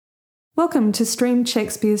Welcome to Streamed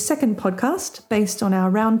Shakespeare's second podcast, based on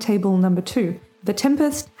our roundtable number 2, The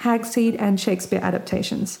Tempest, Hagseed and Shakespeare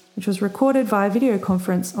Adaptations, which was recorded via video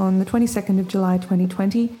conference on the 22nd of July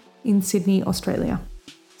 2020 in Sydney, Australia.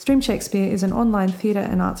 Streamed Shakespeare is an online theatre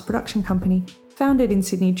and arts production company founded in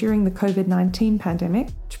Sydney during the COVID-19 pandemic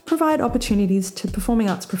to provide opportunities to performing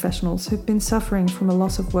arts professionals who've been suffering from a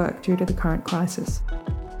loss of work due to the current crisis.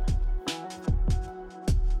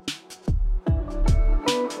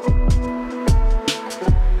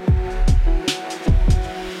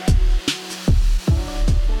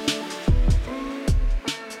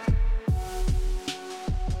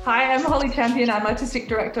 Hi, I'm Holly Champion. I'm Artistic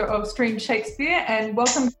Director of Streamed Shakespeare, and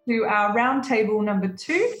welcome to our roundtable number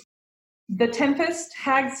 2, The Tempest,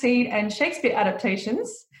 Hagseed and Shakespeare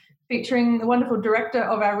Adaptations, featuring the wonderful director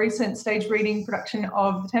of our recent stage reading production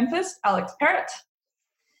of The Tempest, Alex Perrett.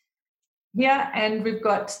 Yeah, and we've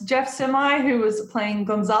got Jeff Semai, who was playing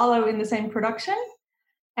Gonzalo in the same production,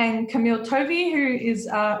 and Camille Tovey, who is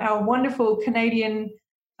our wonderful Canadian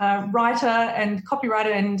writer and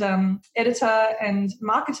copywriter and editor and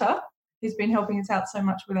marketer, who's been helping us out so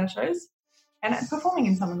much with our shows and performing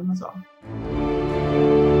in some of them as well.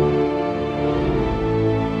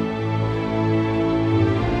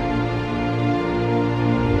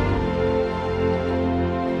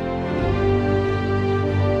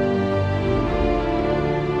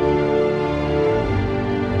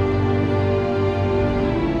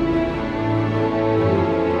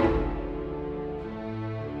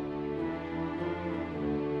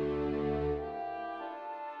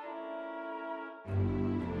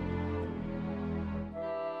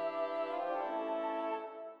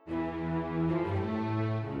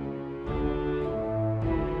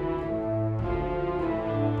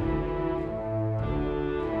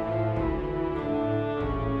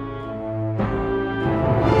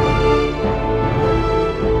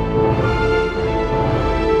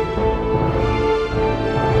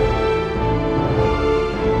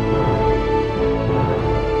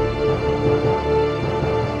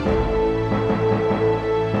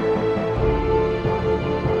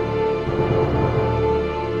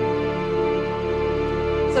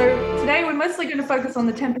 Focus on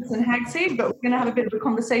The Tempest and Hagseed, but we're going to have a bit of a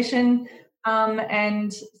conversation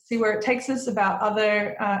and see where it takes us about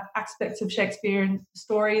other aspects of Shakespeare and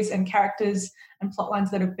stories and characters and plot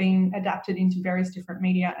lines that have been adapted into various different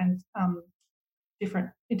media and different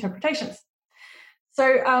interpretations.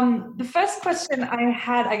 So the first question I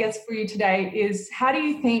had, I guess, for you today is, how do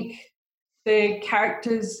you think the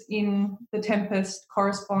characters in The Tempest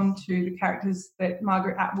correspond to the characters that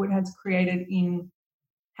Margaret Atwood has created in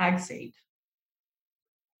Hagseed?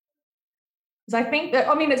 I think that,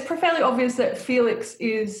 it's fairly obvious that Felix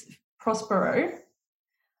is Prospero,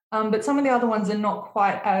 but some of the other ones are not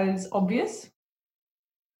quite as obvious.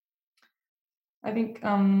 I think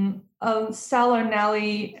Sal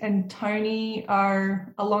O'Malley and Tony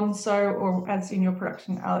are Alonso, or as in your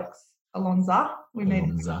production, Alex, Alonza. We made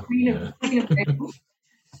Queen of Tables.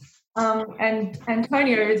 And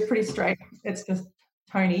Antonio is pretty straight. It's just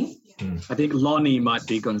Tony. I think Lonnie might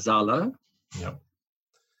be Gonzalo. Yep.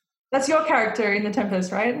 That's your character in The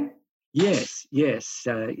Tempest, right? Yes.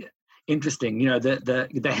 Interesting. You know,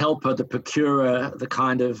 the helper, the procurer, the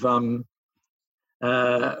kind of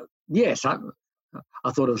yes. I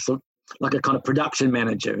thought it was sort of like a kind of production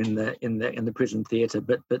manager in the prison theatre,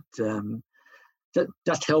 but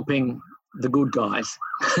just helping the good guys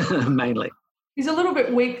mainly. He's a little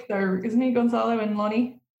bit weak, though, isn't he, Gonzalo and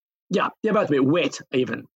Lonnie? Yeah, they're both a bit wet,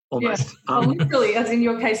 even almost. Yeah. Literally, as in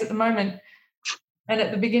your case at the moment. And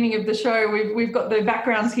at the beginning of the show, we've got the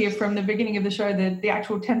backgrounds here from the beginning of the show, the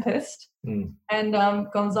actual Tempest. And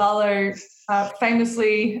Gonzalo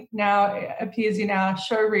famously now appears in our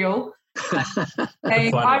show reel.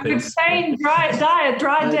 I would feign a dry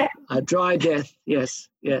death. A dry death, yes.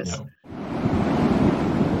 The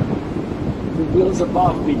wills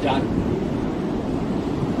above be done.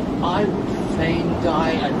 I would fain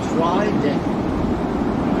die a dry death.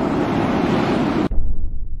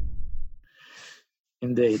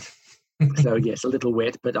 Indeed. So yes, a little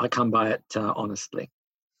wet, but I come by it honestly.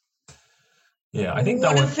 Yeah, I think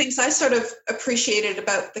one of the things I sort of appreciated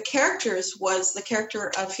about the characters was the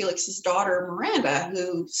character of Felix's daughter, Miranda,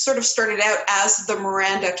 who sort of started out as the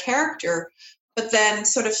Miranda character, but then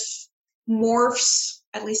sort of morphs,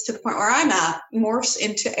 at least to the point where I'm at, morphs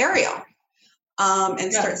into Ariel,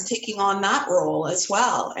 and starts taking on that role as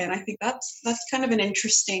well. And I think that's kind of an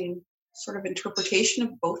interesting sort of interpretation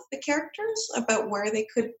of both the characters about where they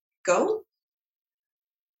could go.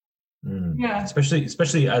 Yeah,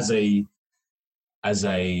 especially as a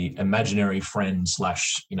imaginary friend /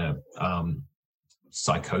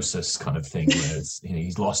 psychosis kind of thing, where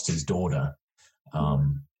he's lost his daughter,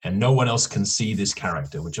 and no one else can see this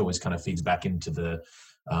character, which always kind of feeds back into the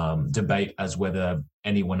debate as whether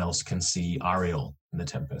anyone else can see Ariel in The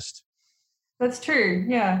Tempest. That's true,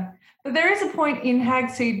 yeah. But there is a point in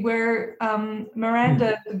Hagseed where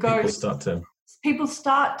Miranda, the ghost, people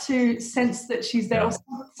start to sense that she's there, or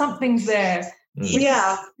something's there.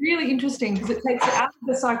 Yeah. It's really interesting because it takes it out of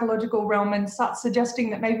the psychological realm and starts suggesting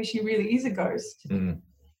that maybe she really is a ghost.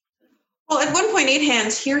 Well, at one point, Eight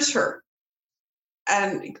Hands hears her,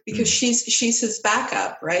 and because she's his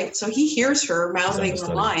backup, right? So he hears her mouthing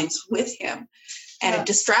the lines with him, and it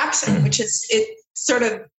distracts him, which is, it sort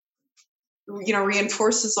of,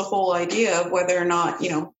 reinforces the whole idea of whether or not,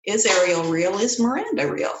 is Ariel real? Is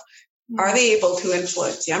Miranda real? Are they able to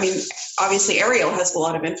influence? I mean, obviously Ariel has a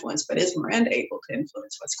lot of influence, but is Miranda able to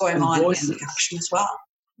influence what's going on in the action as well?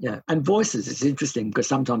 Yeah, and voices is interesting because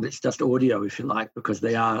sometimes it's just audio, if you like, because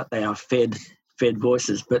they are fed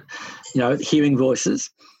voices. But hearing voices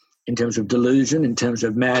in terms of delusion, in terms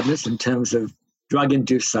of madness, in terms of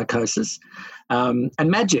drug-induced psychosis, and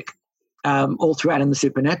magic, all throughout in the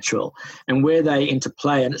supernatural, and where they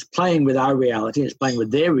interplay, and it's playing with our reality, it's playing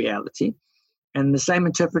with their reality. And the same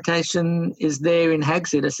interpretation is there in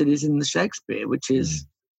Hagseed as it is in the Shakespeare, which is,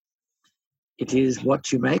 it is what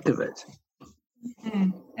you make of it.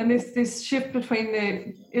 And this shift between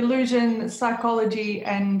the illusion, psychology,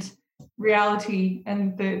 and reality,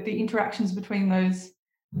 and the interactions between those,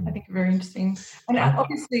 I think are very interesting. And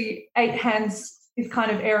obviously, Eight Hands is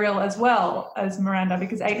kind of Ariel as well as Miranda,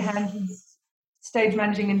 because Eight Hands is stage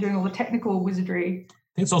managing and doing all the technical wizardry. I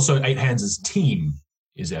think it's also Eight Hands' team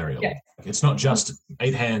is Ariel. Yeah. It's not just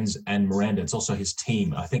Eight Hands and Miranda, it's also his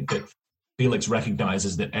team. I think that Felix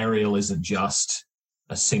recognizes that Ariel isn't just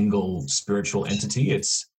a single spiritual entity.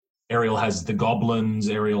 It's Ariel has the goblins,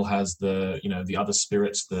 Ariel has the other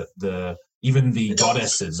spirits, even the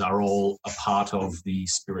goddesses are all a part of the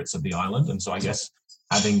spirits of the island. And so I guess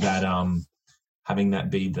having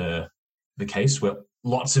that be the case where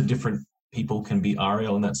lots of different people can be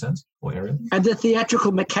Ariel in that sense, or Ariel. And the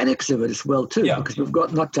theatrical mechanics of it as well too, because we've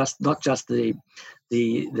got not just the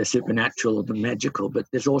supernatural or the magical, but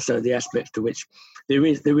there's also the aspects to which there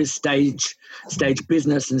is stage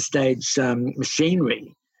business and stage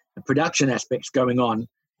machinery, production aspects going on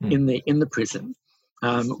in the prison,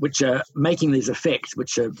 which are making these effects,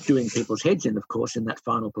 which are doing people's heads in, of course, in that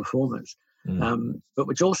final performance, but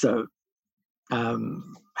which also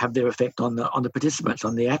have their effect on the participants,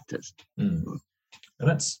 on the actors. And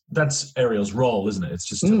that's Ariel's role, isn't it? It's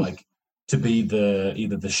just to be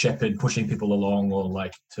either the shepherd pushing people along, or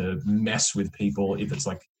like to mess with people. If it's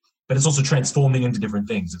like, but it's also transforming into different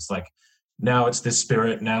things. It's like, now it's this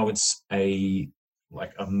spirit, now it's a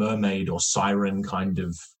mermaid or siren kind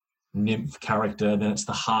of nymph character, then it's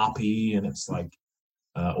the harpy, and it's like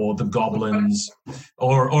or the goblins,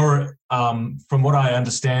 or from what I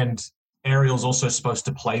understand, Ariel's also supposed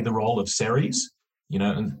to play the role of Ceres,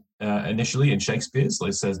 initially in Shakespeare's.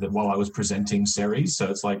 It says that while I was presenting Ceres, so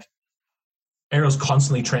it's like Ariel's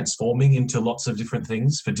constantly transforming into lots of different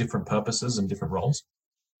things for different purposes and different roles.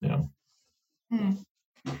 I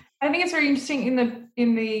think it's very interesting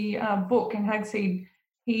in the book in Hagseed.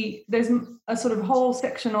 There's a sort of whole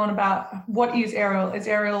section on about what is Ariel. Is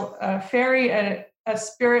Ariel a fairy, a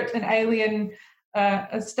spirit, an alien,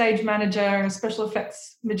 a stage manager, a special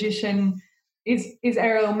effects magician? Is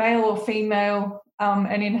Ariel male or female?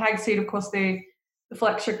 And in Hagseed, of course, the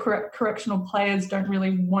Fletcher correctional players don't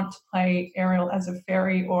really want to play Ariel as a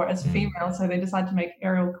fairy or as female, so they decide to make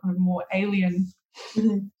Ariel kind of more alien.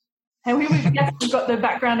 And we've got the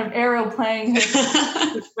background of Ariel playing her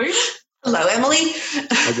flute. Hello, Emily.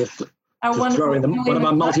 I just throw in one of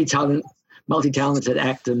my multi-talented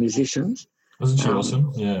actor musicians. Wasn't she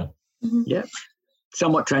awesome? Yeah. Yeah.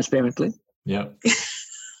 Somewhat transparently. Yeah.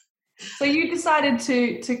 So you decided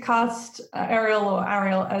to cast Ariel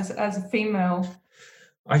as a female.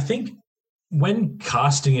 I think when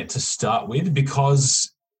casting it to start with,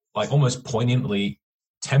 because like almost poignantly,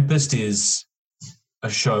 Tempest is a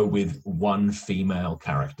show with one female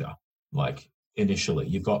character. Like initially,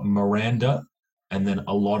 you've got Miranda, and then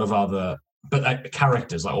a lot of other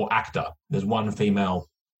characters, or actor. There's one female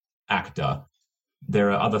actor.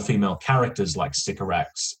 There are other female characters like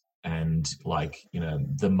Sycorax and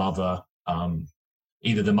the mother.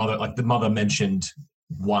 Either the mother mentioned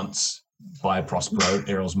once by Prospero,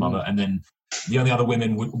 Ariel's mother, and then the only other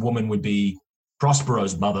woman would be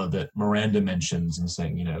Prospero's mother that Miranda mentions and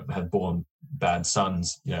saying, had born bad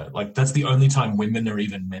sons. That's the only time women are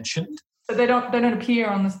even mentioned. But they don't appear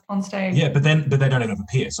on stage. Yeah, but they don't even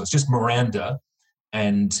appear. So it's just Miranda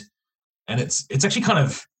and and it's actually kind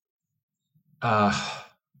of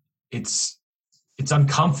it's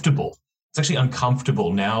uncomfortable. It's actually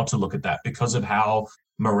uncomfortable now to look at that because of how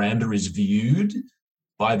Miranda is viewed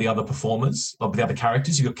by the other performers, or the other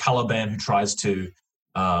characters. You've got Caliban, who tries to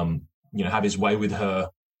have his way with her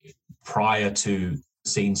prior to the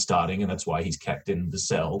scene starting, and that's why he's kept in the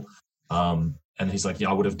cell. And he's like, yeah,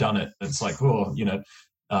 I would have done it. And it's like, oh,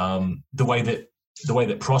 the way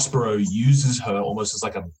that Prospero uses her almost as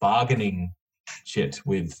like a bargaining chit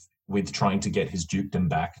with trying to get his dukedom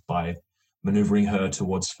back by maneuvering her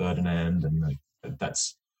towards Ferdinand, and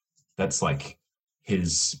that's like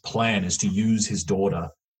his plan, is to use his daughter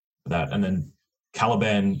for that. And then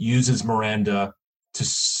Caliban uses Miranda to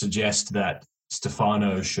suggest that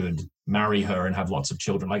Stefano should marry her and have lots of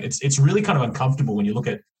children. Like it's really kind of uncomfortable when you look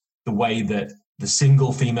at the way that the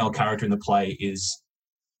single female character in the play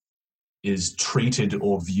is treated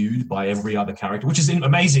or viewed by every other character, which is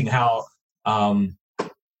amazing how the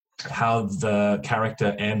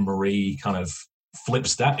character Anne Marie kind of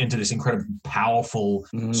flips that into this incredibly powerful,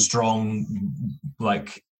 strong,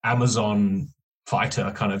 like Amazon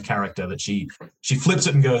fighter kind of character, that she flips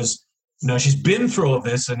it and goes, no, she's been through all of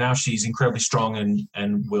this, and now she's incredibly strong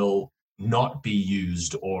and will not be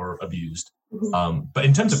used or abused. But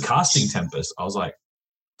in terms of casting Tempest, I was like,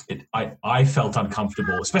 I felt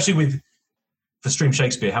uncomfortable, especially for Stream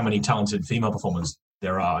Shakespeare, how many talented female performers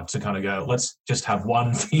there are, to kind of go, let's just have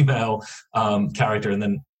one female character and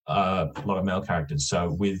then a lot of male characters.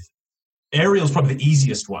 So with Ariel's probably the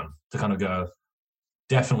easiest one to kind of go,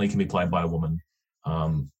 definitely can be played by a woman.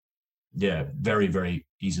 Very, very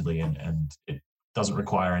easily, and it doesn't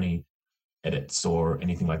require any edits or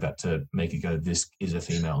anything like that to make it go, this is a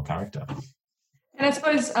female character. And I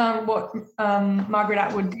suppose what Margaret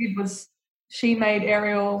Atwood did was she made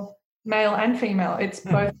Ariel male and female. It's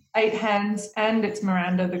both Eight Hands and it's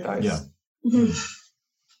Miranda the ghost. Yeah.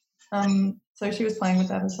 So she was playing with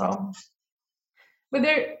that as well. But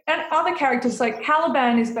there and other characters, like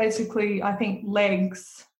Caliban is basically, I think,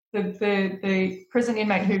 Legs, the prison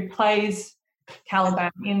inmate who plays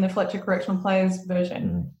Caliban in the Fletcher Correctional Players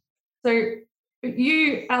version. So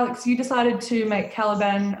you, Alex, you decided to make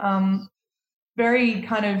Caliban very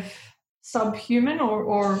kind of subhuman,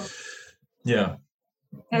 or yeah.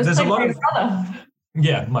 There's a lot of brother.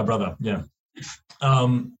 Yeah, my brother. Yeah.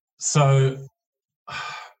 So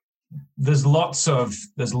there's lots of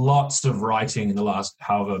writing in the last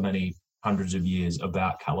however many hundreds of years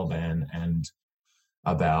about Caliban and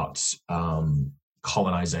about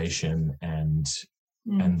colonization and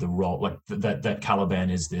the role, like that Caliban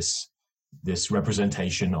is this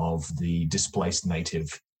representation of the displaced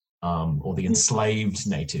native or the enslaved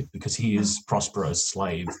native, because he is Prospero's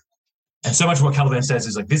slave. And so much of what Caliban says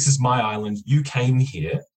is like, this is my island. You came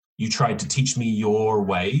here. You tried to teach me your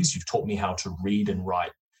ways. You've taught me how to read and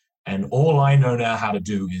write. And all I know now how to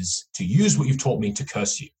do is to use what you've taught me to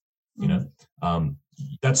curse you. You know,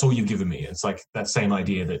 that's all you've given me. It's like that same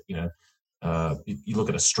idea that, you look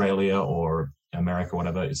at Australia or America,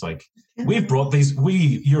 whatever. It's like, we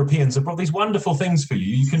Europeans have brought these wonderful things for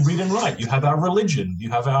you. You can read and write. You have our religion.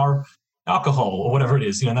 You have our alcohol or whatever it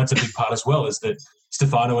is. And that's a big part as well, is that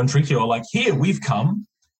Stefano and Trincchio are like, here, we've come,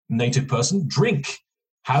 native person, drink,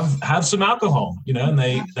 have some alcohol, and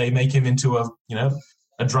they make him into a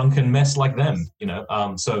drunken mess like them,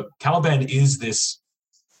 So Caliban is this,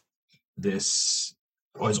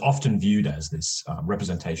 or is often viewed as this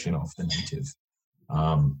representation of the native.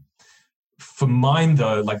 For mine,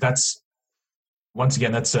 though, like that's, once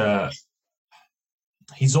again,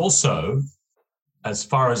 he's also, as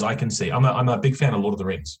far as I can see, I'm a big fan of Lord of the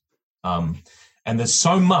Rings. And there's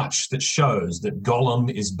so much that shows that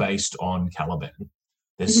Gollum is based on Caliban.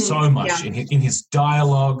 There's so much in his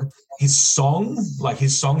dialogue, his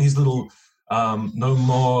little no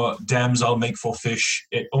more dams I'll make for fish.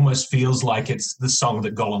 It almost feels like it's the song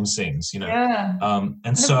that Gollum sings, Yeah.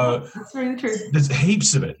 And so that's really true. There's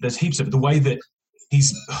heaps of it. The way that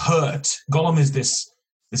he's hurt. Gollum is this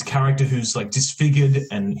character who's like disfigured,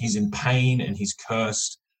 and he's in pain, and he's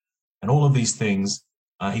cursed, and all of these things.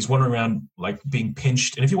 He's wandering around like being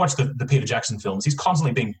pinched. And if you watch the Peter Jackson films, he's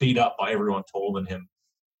constantly being beat up by everyone taller than him.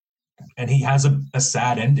 And he has a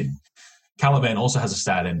sad ending. Caliban also has a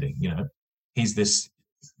sad ending, He's this,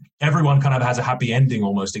 everyone kind of has a happy ending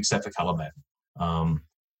almost except for Caliban.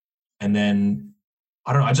 And then,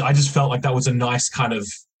 I don't know, I just felt like that was a nice kind of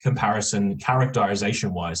comparison,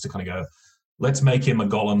 characterization-wise, to kind of go, let's make him a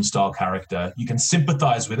Gollum-style character. You can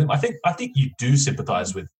sympathize with him. I think you do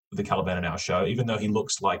sympathize with the Caliban in our show, even though he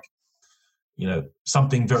looks like,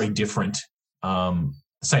 something very different. The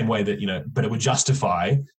same way that, but it would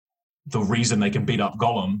justify the reason they can beat up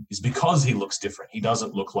Gollum is because he looks different. He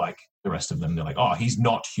doesn't look like the rest of them. They're like, oh, he's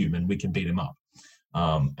not human. We can beat him up.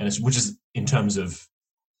 Which is in terms of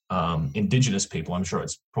Indigenous people, I'm sure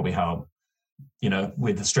it's probably how,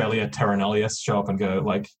 with Australia, Terra Nullius show up and go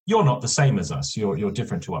like, you're not the same as us. You're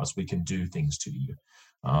different to us. We can do things to you.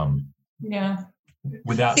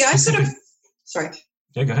 Without. Yeah, sorry.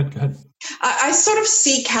 Yeah, go ahead. I sort of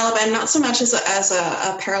see Caliban not so much as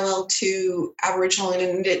a parallel to Aboriginal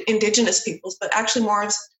and Indigenous peoples, but actually more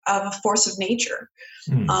of a force of nature.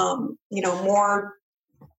 More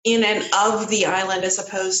in and of the island as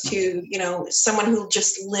opposed to, someone who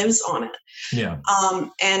just lives on it. Yeah.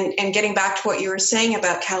 And getting back to what you were saying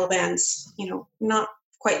about Caliban's, not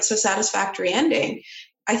quite so satisfactory ending,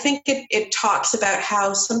 I think it talks about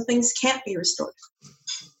how some things can't be restored.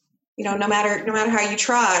 No matter how you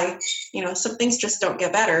try, some things just don't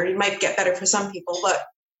get better. It might get better for some people, but,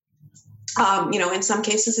 in some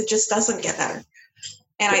cases it just doesn't get better.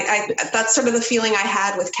 And I that's sort of the feeling I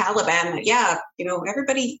had with Caliban, that,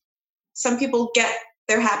 everybody, some people get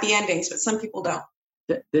their happy endings, but some people don't.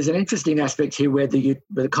 There's an interesting aspect here where the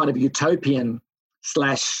kind of utopian /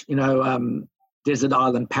 desert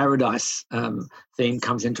island paradise theme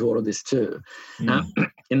comes into all of this too,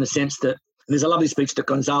 in the sense that there's a lovely speech that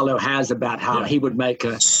Gonzalo has about how he would make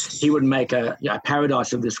a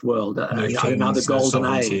paradise of this world, another golden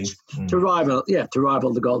age to rival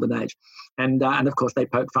the golden age, and of course they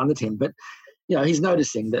poke fun at him, but he's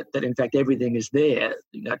noticing that in fact everything is there,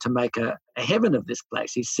 to make a heaven of this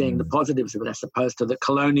place. He's seeing the positives of it as opposed to the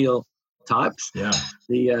colonial types,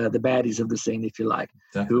 the baddies of the scene, if you like,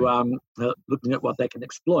 Definitely. who are looking at what they can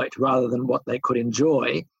exploit rather than what they could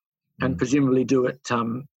enjoy, and presumably do it,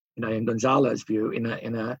 in Gonzalo's view, in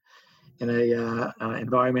a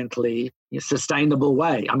environmentally sustainable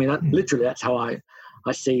way. I mean, literally, that's how I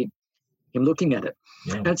see him looking at it.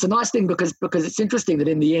 Yeah. And it's a nice thing because it's interesting that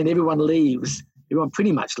in the end, everyone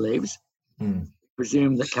pretty much leaves.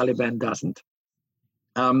 Presume that Caliban doesn't.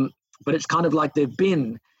 But it's kind of like they've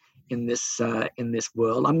been in this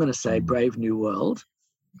world. I'm going to say Brave New World,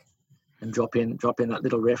 and drop in that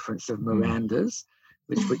little reference of Miranda's,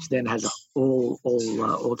 which then has all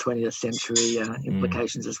 20th century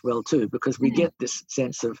implications as well too, because we get this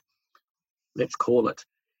sense of, let's call it,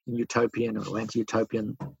 utopian or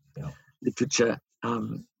anti-utopian literature,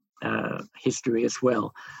 history as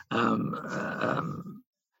well. Not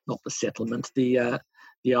the settlement, the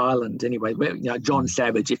island anyway. John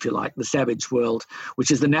Savage, if you like, the savage world,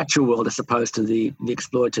 which is the natural world as opposed to the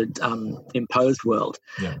exploited, imposed world,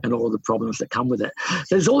 and all the problems that come with it.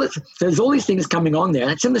 There's all these things coming on there.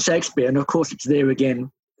 It's in the Shakespeare, and of course it's there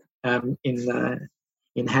again in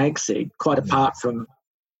Hagseed, quite apart from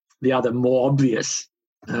the other more obvious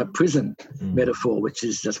prison metaphor, which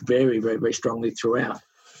is just very, very, very strongly throughout.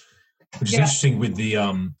 Which is interesting with the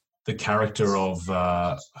character of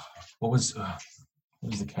what was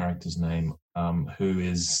the character's name? Who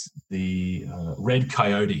is the Red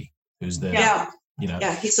Coyote? Who's the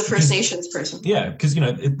he's the First Nations person. Yeah, because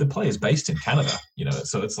the play is based in Canada.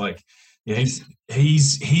 So it's like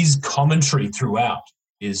his commentary throughout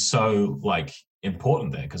is so like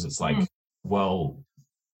important there, because it's like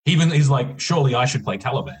even he's like, surely I should play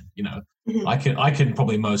Caliban. I can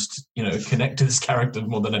probably most connect to this character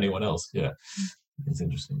more than anyone else. Yeah, it's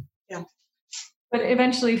interesting. Yeah. But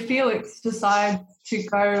eventually Felix decides to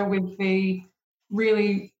go with the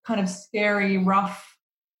really kind of scary, rough,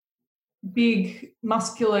 big,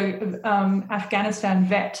 muscular Afghanistan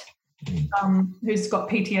vet who's got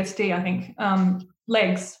PTSD, I think,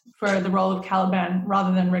 legs for the role of Caliban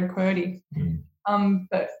rather than Red Coyote.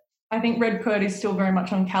 But I think Red Coyote is still very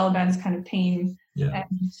much on Caliban's kind of team. Yeah.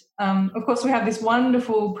 And, of course, we have this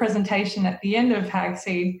wonderful presentation at the end of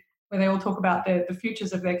Hagseed where they all talk about the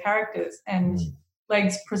futures of their characters, and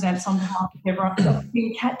Legs presents on behalf of everyone,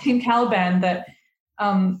 Team Caliban, that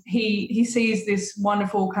he sees this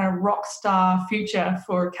wonderful kind of rock star future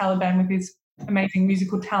for Caliban with his amazing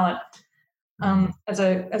musical talent as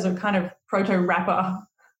a kind of proto-rapper.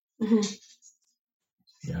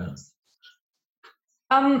 Yeah.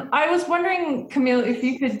 I was wondering, Camille, if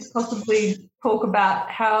you could possibly talk about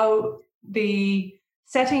how the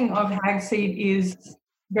setting of Hagseed is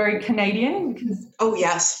very Canadian.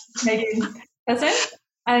 Yes. Canadian person.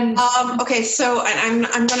 And okay, so I'm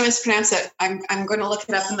going to mispronounce it. I'm going to look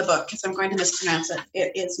it up in the book because I'm going to mispronounce it.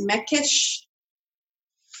 It is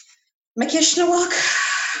Mekishnawook.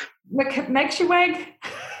 Mekshaweg.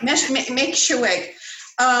 Mekshaweg.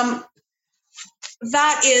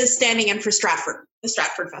 That is standing in for Stratford, the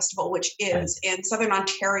Stratford Festival, which is in southern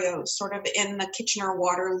Ontario, sort of in the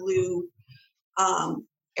Kitchener-Waterloo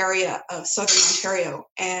area of southern Ontario,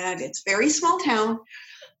 and it's a very small town.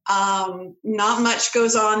 Not much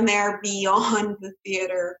goes on there beyond the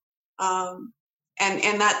theater, and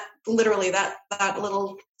that literally that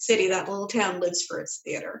little city, that little town lives for its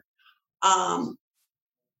theater.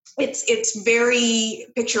 It's very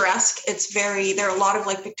picturesque. There are a lot of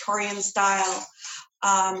like Victorian style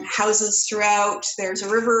houses throughout. There's a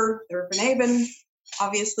river, the River Naben,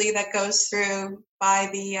 obviously, that goes through by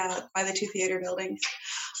the two theater buildings.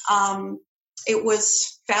 It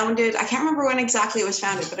was founded, I can't remember when exactly it was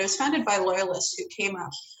founded, but it was founded by loyalists who came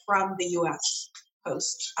up from the U.S.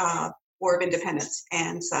 post War of Independence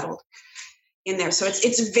and settled in there. So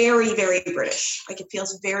it's very, very British. Like, it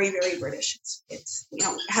feels very, very British. It's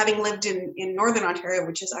having lived in Northern Ontario,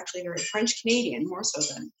 which is actually very French Canadian, more so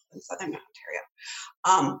than Southern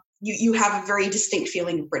Ontario. You have a very distinct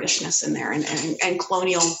feeling of Britishness in there and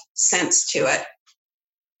colonial sense to it.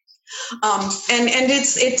 And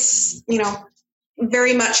it's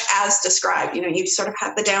very much as described. You sort of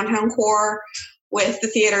have the downtown core with the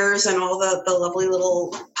theaters and all the lovely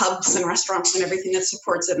little pubs and restaurants and everything that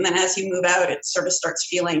supports it. And then as you move out, it sort of starts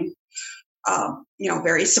feeling,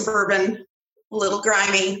 very suburban, a little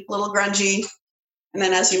grimy, a little grungy. And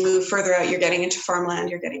then as you move further out, you're getting into farmland,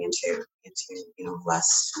 you're getting into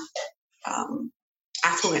less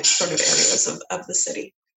affluent sort of areas of the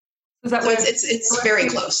city. Is that so it's very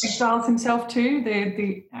close. Exiles himself too,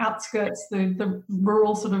 the outskirts, the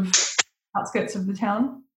rural sort of outskirts of the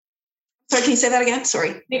town. Sorry, can you say that again?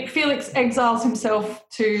 Sorry. Nick Felix exiles himself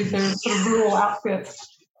to the sort of rural outskirts.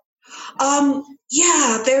 There are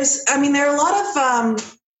a lot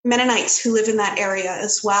of Mennonites who live in that area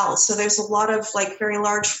as well. So there's a lot of like very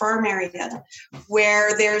large farm area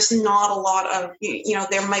where there's not a lot of,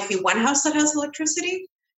 there might be one house that has electricity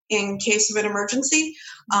in case of an emergency,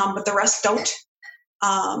 but the rest don't.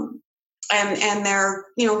 And they're,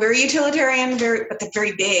 very utilitarian, but they're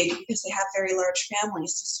very big because they have very large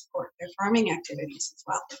families to support their farming activities as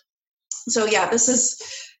well. So yeah, this is,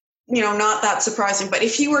 not that surprising. But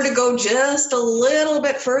if he were to go just a little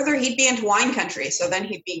bit further, he'd be into wine country. So then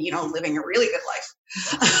he'd be, living a really good life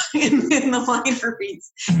in the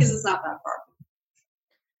wineries because it's not that far.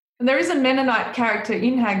 And there is a Mennonite character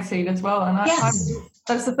in Hagseed as well. And yes.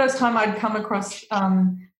 That's the first time I'd come across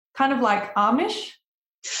kind of like Amish.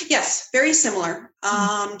 Yes, very similar.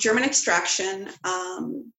 German extraction.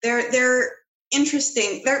 They're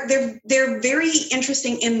interesting. They're very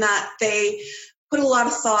interesting in that they put a lot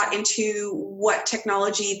of thought into what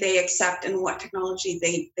technology they accept and what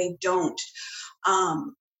technology they don't.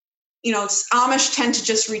 Amish tend to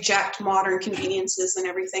just reject modern conveniences and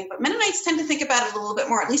everything, but Mennonites tend to think about it a little bit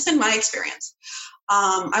more, at least in my experience.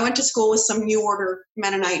 I went to school with some New Order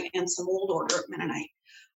Mennonite and some Old Order Mennonite.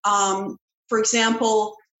 For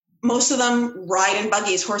example, most of them ride in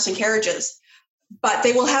buggies, horse and carriages, but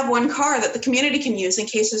they will have one car that the community can use in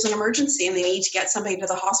case there's an emergency and they need to get somebody to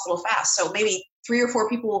the hospital fast. So maybe 3 or 4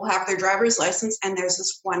 people will have their driver's license and there's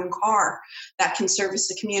this one car that can service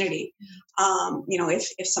the community,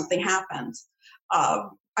 if something happens. I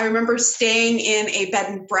remember staying in a bed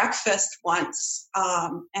and breakfast once,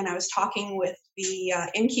 and I was talking with the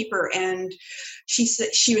innkeeper, and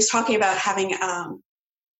she was talking about having a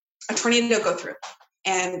tornado go through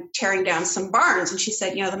and tearing down some barns. And she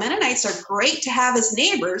said, the Mennonites are great to have as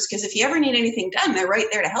neighbors because if you ever need anything done, they're right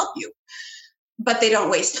there to help you. But they don't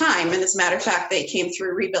waste time. And as a matter of fact, they came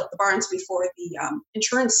through, rebuilt the barns before the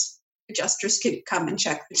insurance adjusters could come and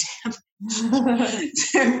check the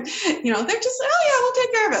damage. They're just, we'll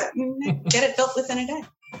take care of it and get it built within a day.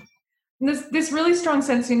 And there's this really strong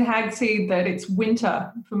sense in Hagseed that it's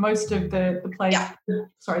winter for most of the play. Yeah.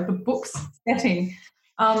 The book's setting.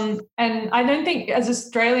 And I don't think as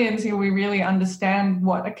Australians here we really understand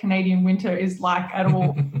what a Canadian winter is like at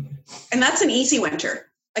all. And that's an easy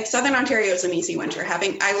winter. Like Southern Ontario is an easy winter. I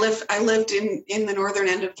lived in the northern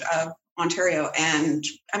end of Ontario, and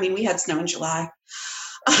we had snow in July.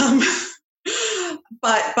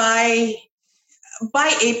 But by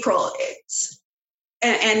April,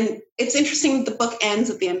 it's interesting the book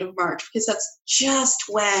ends at the end of March because that's just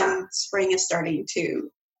when spring is starting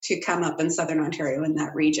to come up in Southern Ontario in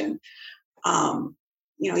that region.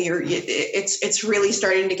 It's really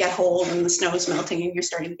starting to get hold and the snow is melting and you're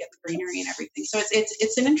starting to get the greenery and everything. So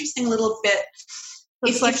it's an interesting little bit.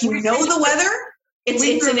 If you know the weather, it's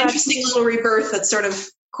an interesting little rebirth that sort of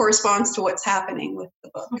corresponds to what's happening with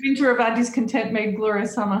the book. Winter of our discontent made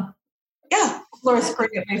glorious summer. Yeah. Glorious spring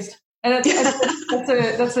at least. And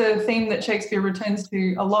that's a theme that Shakespeare returns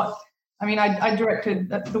to a lot. I directed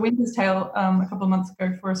The Winter's Tale a couple of months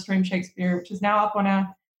ago for a Stream Shakespeare, which is now up on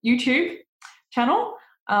our YouTube channel.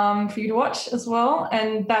 for you to watch as well,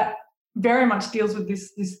 and that very much deals with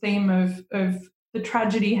this theme of the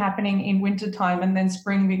tragedy happening in wintertime and then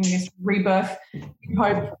spring being this rebirth,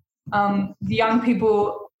 hope. The young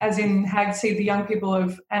people, as in Hagseed, the young people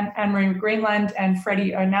of Anne-Marie Greenland and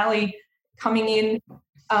Freddie O'Malley coming in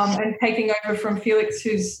and taking over from Felix,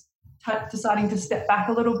 who's deciding to step back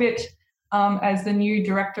a little bit as the new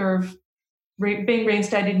director of being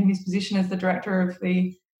reinstated in his position as the director of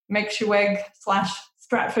the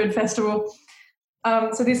Makeshweg/Stratford Festival.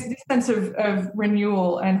 So this sense of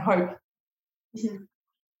renewal and hope. Mm-hmm.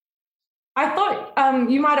 I thought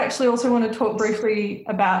you might actually also want to talk briefly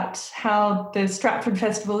about how the Stratford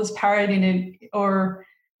Festival is parodied or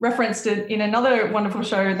referenced in another wonderful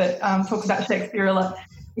show that talks about Shakespeare a lot,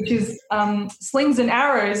 which is Slings and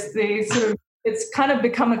Arrows. It's kind of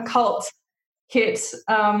become a cult hit.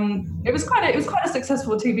 It was quite a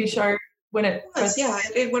successful TV show when it was. Yeah,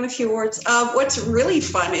 it won a few awards. What's really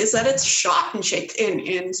fun is that it's shot in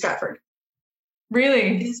Stratford.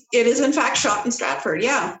 Really? It is in fact shot in Stratford,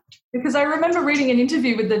 yeah. Because I remember reading an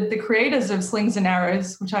interview with the creators of Slings and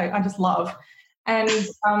Arrows, which I just love. And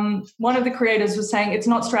one of the creators was saying, it's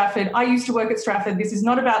not Stratford. I used to work at Stratford. This is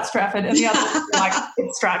not about Stratford. And the other was like,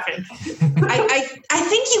 it's Stratford. I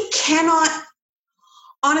think you cannot,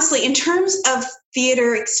 honestly, in terms of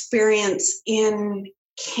theatre experience in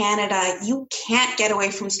Canada, you can't get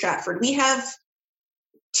away from Stratford. We have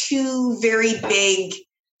two very big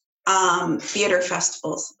theatre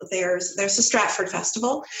festivals. There's the Stratford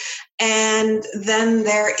Festival, and then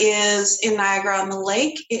there is in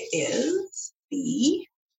Niagara-on-the-Lake, it is the,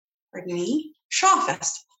 Shaw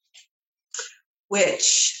Festival,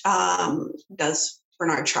 which does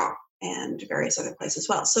Bernard Shaw and various other places as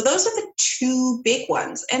well. So those are the two big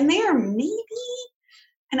ones, and they are maybe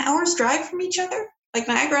an hour's drive from each other. Like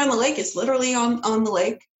Niagara-on-the-Lake is literally on the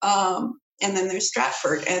lake, and then there's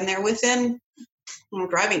Stratford, and they're within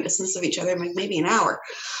driving distance of each other, like maybe an hour.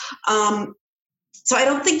 So I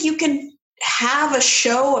don't think you can have a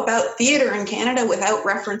show about theatre in Canada without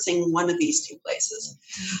referencing one of these two places.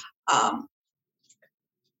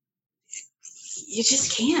 You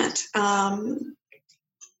just can't. I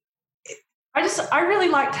really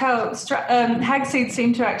liked how Hagseed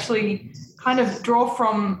seemed to actually kind of draw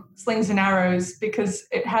from Slings and Arrows, because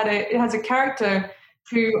it has a character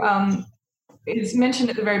who is mentioned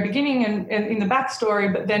at the very beginning and in the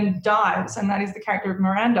backstory, but then dies, and that is the character of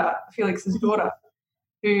Miranda, Felix's daughter,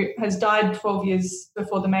 who has died 12 years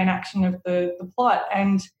before the main action of the plot,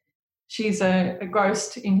 and she's a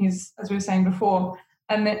ghost in his, as we were saying before,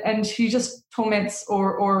 and she just torments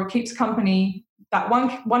or keeps company that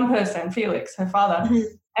one person, Felix, her father. Mm-hmm.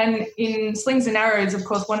 And in Slings and Arrows, of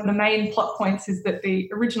course, one of the main plot points is that the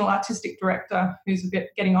original artistic director, who's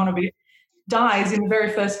getting on a bit, dies in the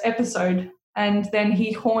very first episode, and then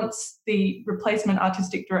he haunts the replacement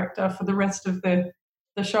artistic director for the rest of the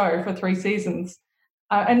show for 3 seasons.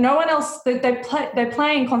 And no one else, they're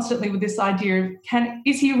playing constantly with this idea of,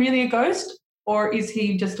 is he really a ghost, or is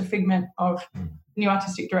he just a figment of the new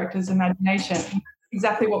artistic director's imagination?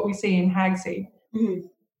 Exactly what we see in Hagseed. Mm-hmm.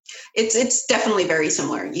 It's definitely very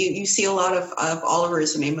similar. You see a lot of Oliver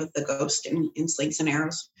is the name of the ghost in Slings and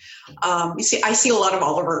Arrows. I see a lot of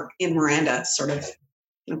Oliver in Miranda, sort of,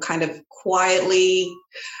 kind of quietly,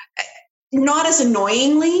 not as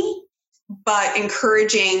annoyingly, but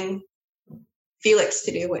encouraging Felix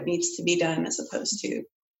to do what needs to be done, as opposed to,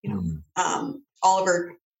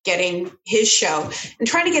 Oliver getting his show and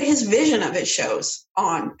trying to get his vision of his shows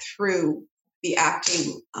on through the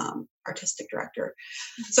acting artistic director.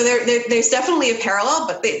 So there's definitely a parallel,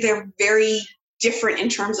 but they're very different in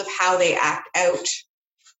terms of how they act out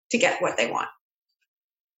to get what they want.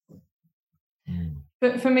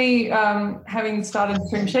 But for me, having started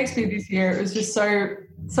doing Shakespeare this year, it was just so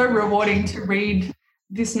rewarding to read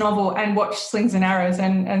this novel and watch Slings and Arrows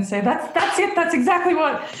and say, that's it, that's exactly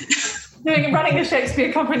what running a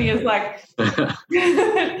Shakespeare company is like.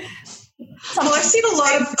 Well, I've seen a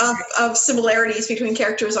lot of similarities between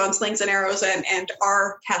characters on Slings and Arrows and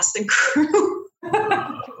our cast and crew.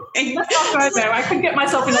 Let's not go there. I could get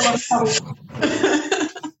myself in a lot of trouble.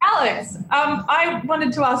 Alex, I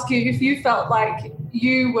wanted to ask you if you felt like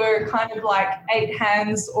you were kind of like eight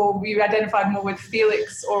hands, or you identified more with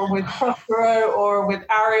Felix or with Prospero or with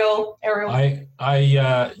Ariel.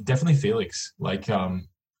 I definitely Felix. Like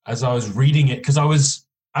as I was reading it, because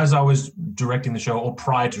as I was directing the show, or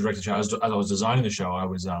prior to directing the show, as I was designing the show, I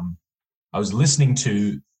was listening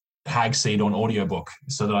to Hagseed on audiobook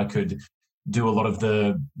so that I could do a lot of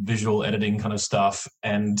the visual editing kind of stuff.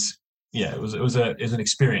 And yeah, it was an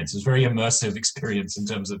experience. It was a very immersive experience in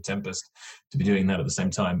terms of Tempest to be doing that at the same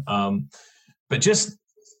time. But just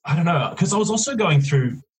I don't know, because I was also going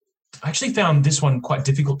through. I actually found this one quite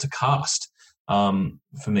difficult to cast for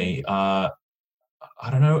me. I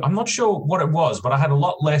don't know. I'm not sure what it was, but I had a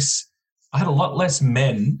lot less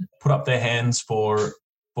men put up their hands for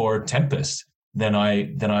Tempest than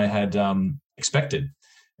I had expected,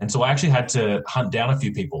 and so I actually had to hunt down a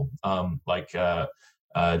few people.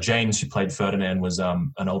 James, who played Ferdinand, was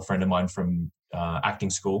an old friend of mine from acting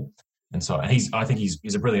school. And so I think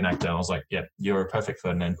he's a brilliant actor. I was like, yeah, you're a perfect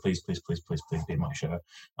Ferdinand. Please be in my show.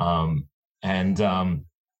 And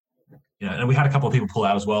we had a couple of people pull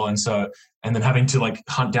out as well. And then having to like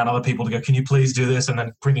hunt down other people to go, can you please do this? And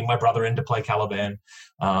then bringing my brother in to play Caliban,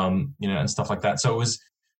 and stuff like that. So it was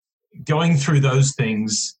going through those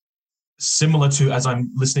things similar to as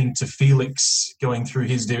I'm listening to Felix going through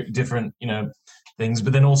his different, things.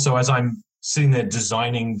 But then also as I'm sitting there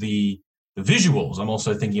designing the visuals, I'm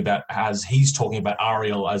also thinking about as he's talking about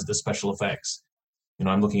Ariel as the special effects.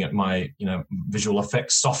 I'm looking at my, visual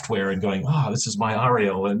effects software and going, this is my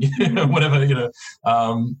Ariel and whatever,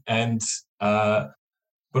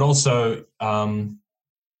 but also, I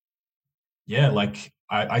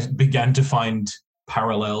began to find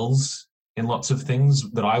parallels in lots of things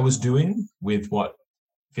that I was doing with what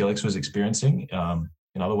Felix was experiencing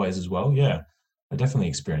in other ways as well. Yeah, I definitely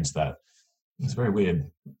experienced that. It's very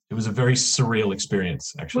weird. It was a very surreal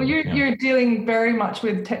experience, actually. Well, you're dealing very much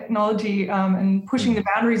with technology and pushing the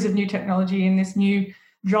boundaries of new technology in this new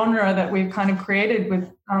genre that we've kind of created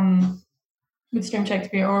with Stream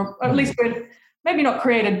Shakespeare, or at least we're maybe not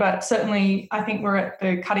created, but certainly I think we're at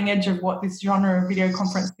the cutting edge of what this genre of video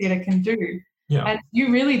conference theatre can do. Yeah. And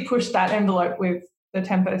you really pushed that envelope with The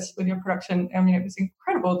Tempest, with your production. I mean, it was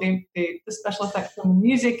incredible, the special effects and the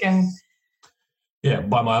music and... Yeah,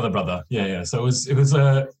 by my other brother. Yeah. So it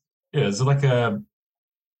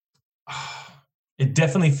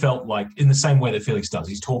definitely felt like, in the same way that Felix does,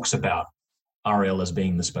 he talks about Ariel as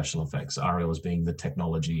being the special effects, Ariel as being the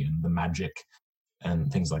technology and the magic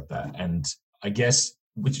and things like that. And I guess,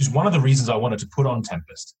 which is one of the reasons I wanted to put on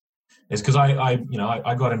Tempest, is because I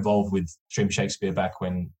got involved with Stream Shakespeare back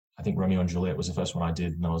when I think Romeo and Juliet was the first one I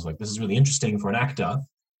did, and I was like, this is really interesting for an actor.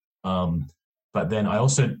 But then I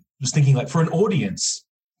also was thinking, like, for an audience,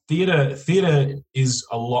 theatre is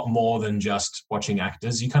a lot more than just watching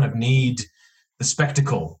actors. You kind of need the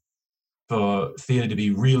spectacle for theatre to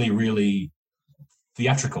be really, really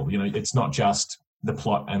theatrical. It's not just the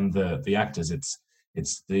plot and the actors. It's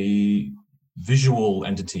the visual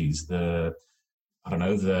entities, the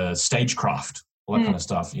stagecraft, all that kind of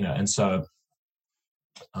stuff. And so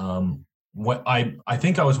what I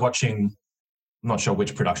think I was watching. I'm not sure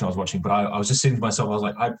which production I was watching, but I was just saying to myself, I was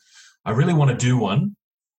like, I really want to do one,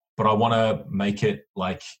 but I want to make it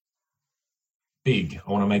like big.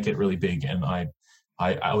 I want to make it really big. And I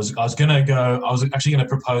was actually going to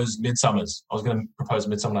propose Midsummers. I was going to propose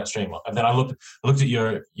Midsummer Night's Dream. And then I looked at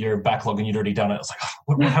your backlog and you'd already done it. I was like,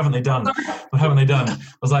 what haven't they done? What haven't they done? I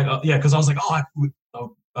was like, because I was like,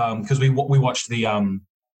 because we watched the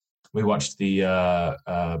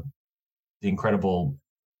incredible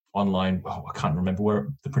online. I can't remember where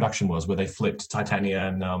the production was, where they flipped Titania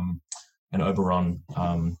and Oberon.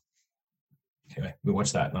 Anyway, we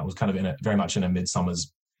watched that, and I was kind of very much in a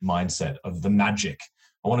Midsummer's mindset of the magic.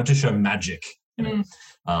 I wanted to show magic, but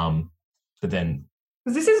then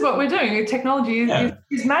because this is what we're doing. Technology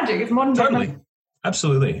is magic. It's modern. Totally, magic.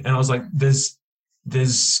 Absolutely. And I was like, there's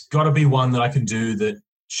got to be one that I can do that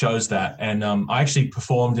shows that. And I actually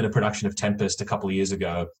performed in a production of Tempest a couple of years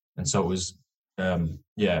ago, and so it was.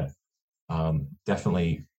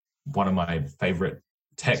 Definitely one of my favorite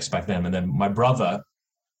texts back then. And then my brother,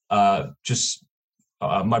 my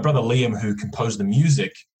brother Liam, who composed the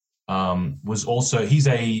music, was also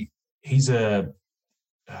he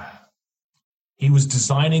was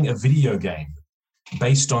designing a video game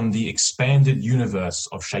based on the expanded universe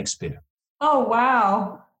of Shakespeare. Oh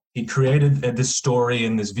wow! He created this story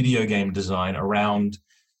and this video game design around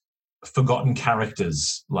forgotten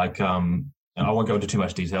characters, like I won't go into too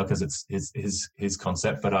much detail because it's his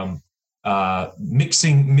concept, but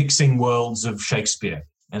mixing worlds of Shakespeare.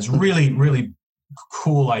 And it's really, really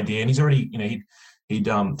cool idea. And he's already, he'd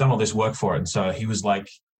done all this work for it. And so he was like,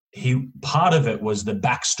 part of it was the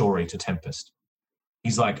backstory to Tempest.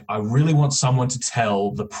 He's like, I really want someone to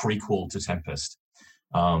tell the prequel to Tempest,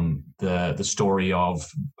 the story of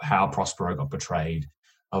how Prospero got betrayed,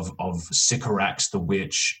 of Sycorax the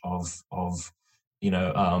witch, of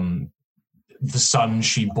the son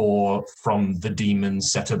she bore from the demon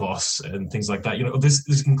Setebos and things like that.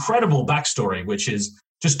 This incredible backstory, which is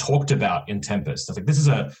just talked about in Tempest. I was like, this is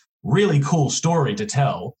a really cool story to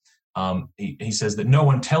tell. He says that no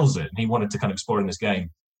one tells it, and he wanted to kind of explore it in this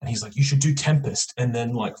game. and he's like, you should do Tempest and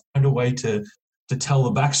then like find a way to tell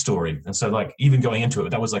the backstory. And so like even going into it,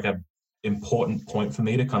 that was like a important point for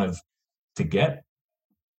me to kind of to get.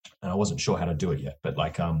 And I wasn't sure how to do it yet, but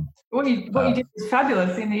like what you did was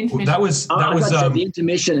fabulous in the intermission. That was the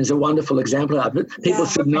intermission is a wonderful example of it. People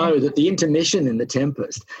should know that the intermission in The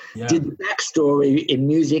Tempest did the backstory in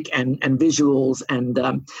music and visuals and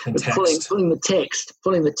pulling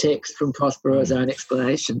the text from Prospero's own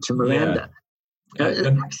explanation to Miranda. It's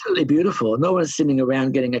absolutely beautiful. No one's sitting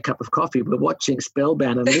around getting a cup of coffee. We're watching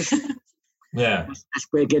Spellbound and listening. As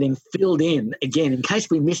we're getting filled in again, in case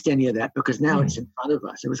we missed any of that, because now it's in front of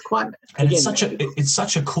us. It was quite, and it's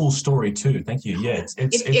such a cool story too. Thank you. Yeah,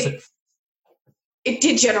 it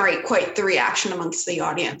did generate quite the reaction amongst the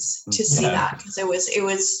audience to see that, because it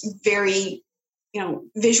was very,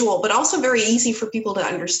 visual, but also very easy for people to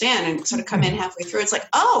understand and sort of come in halfway through. It's like,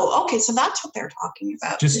 oh, okay, so that's what they're talking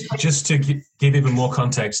about. Just to give even more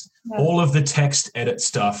context, all of the text edit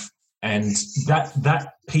stuff. And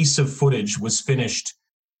that piece of footage was finished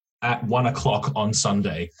at 1:00 on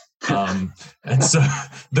Sunday, and so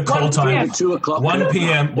the call time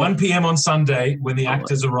 2:00, 1 p.m. on Sunday when the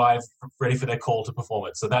actors arrived ready for their call to perform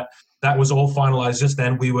it. So that was all finalized just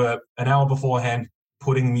then. We were an hour beforehand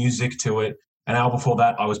putting music to it. An hour before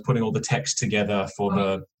that, I was putting all the text together for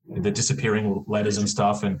the disappearing letters and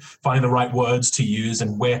stuff, and finding the right words to use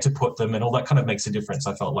and where to put them, and all that kind of makes a difference.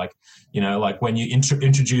 I felt like, like when you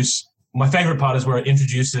introduce. My favorite part is where it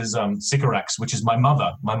introduces Sycorax, which is my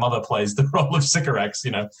mother. My mother plays the role of Sycorax.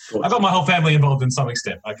 I got my whole family involved in some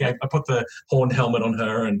extent. Okay, I put the horned helmet on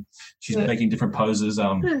her, and she's making different poses.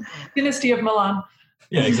 Dynasty of Milan.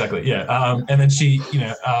 Yeah, exactly. Yeah, and then she,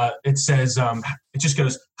 it says, it just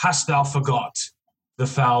goes, "Hast thou forgot the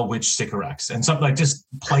foul witch Sycorax?" And something like just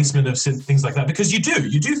placement of things like that, because you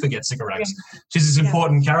do forget Sycorax. Yeah. She's this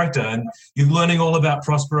important character, and you're learning all about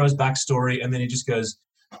Prospero's backstory, and then he just goes,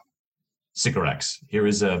 Sycorax, here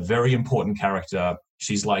is a very important character.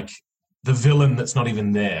 She's like the villain that's not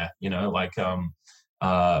even there,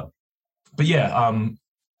 but yeah,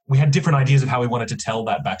 we had different ideas of how we wanted to tell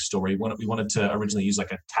that backstory. We wanted to originally use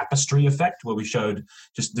like a tapestry effect where we showed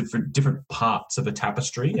just different parts of a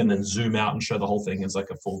tapestry and then zoom out and show the whole thing as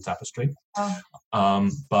like a full tapestry.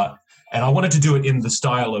 And I wanted to do it in the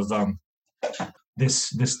style of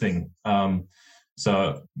this thing.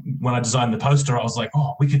 So when I designed the poster, I was like,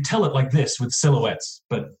 oh, we could tell it like this with silhouettes.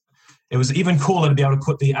 But it was even cooler to be able to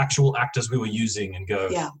put the actual actors we were using and go,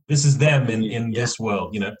 this is them in this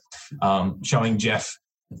world, showing Jeff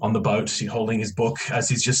on the boat, holding his book as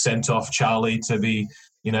he's just sent off Charlie to be,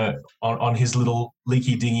 on his little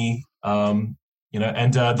leaky dinghy, and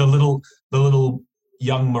the little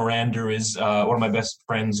young Miranda is one of my best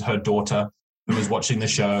friends, her daughter, who was watching the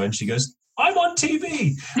show, and she goes, I'm on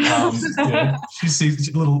TV.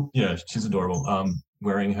 She's adorable.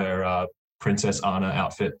 Wearing her Princess Anna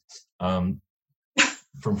outfit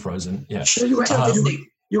from Frozen. Yeah. So you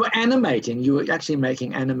were animating. You were actually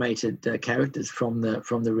making animated characters from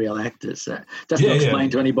the real actors. Just to explain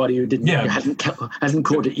to anybody who hasn't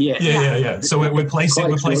caught it yet. Yeah. So we're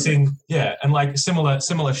placing, and like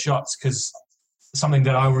similar shots, because something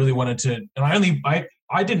that I really wanted to, and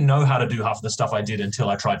I didn't know how to do half of the stuff I did until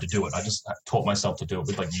I tried to do it. I just taught myself to do it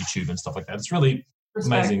with like YouTube and stuff like that. It's really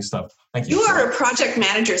amazing stuff. Thank you. You are a project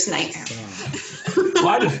manager's nightmare.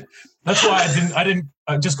 That's why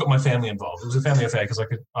I just got my family involved. It was a family affair because I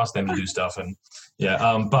could ask them to do stuff, and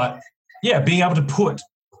being able to put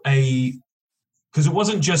because it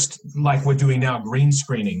wasn't just like we're doing now, green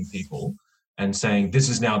screening people and saying this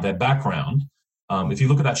is now their background. If you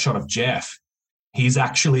look at that shot of Jeff, he's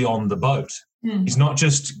actually on the boat. He's not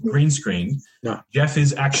just green screen. No. Jeff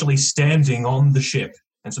is actually standing on the ship.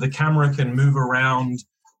 And so the camera can move around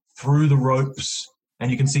through the ropes,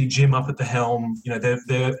 and you can see Jim up at the helm.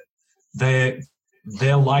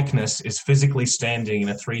 Their likeness is physically standing in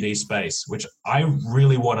a 3D space, which I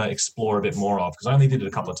really want to explore a bit more of, because I only did it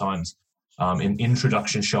a couple of times in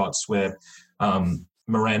introduction shots where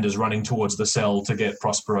Miranda's running towards the cell to get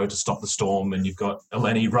Prospero to stop the storm, and you've got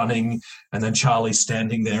Eleni running, and then Charlie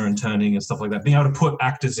standing there and turning and stuff like that. Being able to put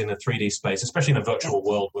actors in a 3D space, especially in a virtual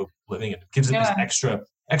world we're living in, gives it this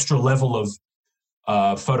extra level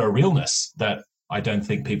of photo realness that I don't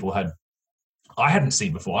think people I hadn't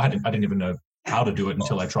seen before. I didn't even know how to do it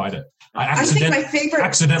until I tried it. I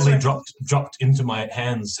accidentally dropped into my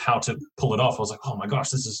hands how to pull it off. I was like, oh my gosh,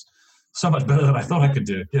 this is so much better than I thought I could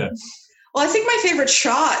do. Yeah. Well, I think my favorite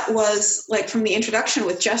shot was like from the introduction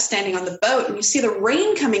with Jeff standing on the boat, and you see the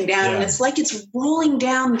rain coming down, and it's like it's rolling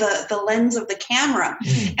down the lens of the camera.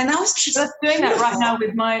 And that was just doing that right now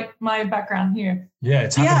with my background here. Yeah,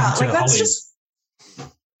 it's happening to that's Holly. just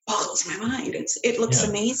boggles my mind. It looks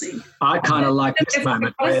amazing. I kind of like this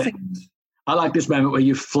moment. I like this moment where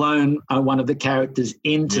you've flown one of the characters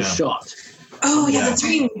into shot. Oh yeah,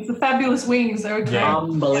 the wings, the fabulous wings are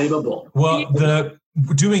unbelievable. Well,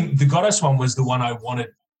 the goddess one was the one I wanted.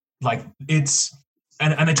 Like it's,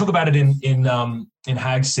 and they talk about it in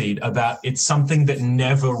Hagseed about it's something that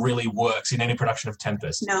never really works in any production of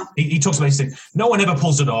Tempest. No, he talks about, he said, no one ever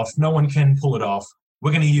pulls it off. No one can pull it off.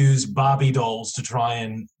 We're going to use Barbie dolls to try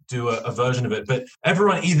and do a version of it, but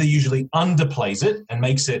everyone either usually underplays it and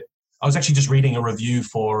makes it. I was actually just reading a review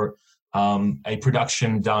for a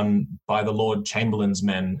production done by the Lord Chamberlain's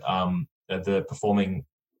Men, the performing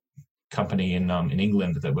company in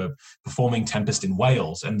England that were performing Tempest in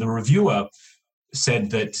Wales, and the reviewer said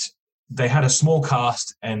that they had a small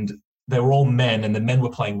cast and they were all men, and the men were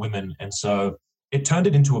playing women, and so it turned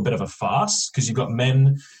it into a bit of a farce because you've got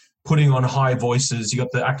men putting on high voices, you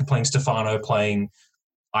got the actor playing Stefano playing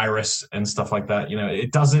Iris and stuff like that. You know,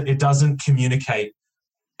 it doesn't communicate.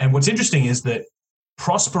 And what's interesting is that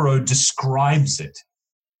Prospero describes it.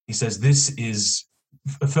 He says,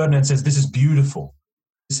 Ferdinand says, this is beautiful.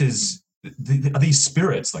 This is, these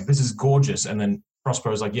spirits, like, this is gorgeous. And then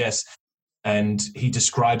Prospero's like, yes. And he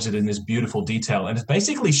describes it in this beautiful detail. And it's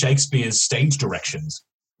basically Shakespeare's stage directions.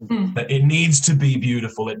 That it needs to be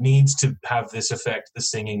beautiful. It needs to have this effect, the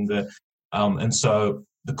singing, and so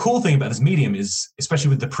the cool thing about this medium is, especially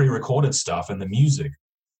with the pre-recorded stuff and the music,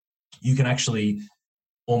 you can actually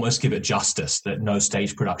almost give it justice that no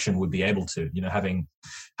stage production would be able to. You know, having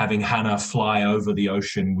Hannah fly over the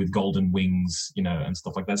ocean with golden wings, you know, and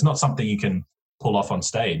stuff like that. It's not something you can pull off on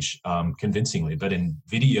stage convincingly, but in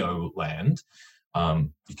video land,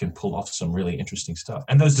 you can pull off some really interesting stuff.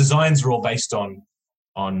 And those designs are all based on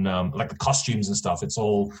like the costumes and stuff. It's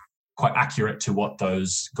all quite accurate to what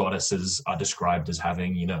those goddesses are described as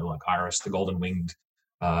having, you know, like Iris, the golden winged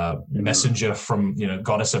messenger from, you know,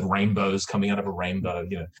 goddess of rainbows coming out of a rainbow,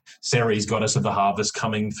 you know, Ceres, goddess of the harvest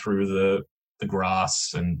coming through the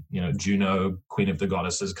grass, and, you know, Juno, queen of the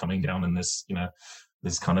goddesses, coming down in this, you know,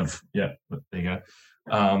 this kind of, there you go.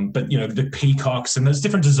 But, you know, the peacocks, and there's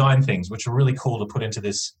different design things which are really cool to put into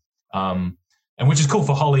this, and which is cool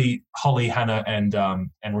for Holly, Hannah, and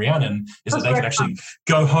Rhiannon, is that they can actually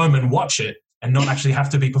go home and watch it and not actually have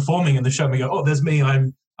to be performing in the show. And we go, oh, there's me,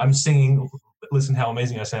 I'm singing, listen how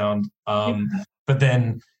amazing I sound. But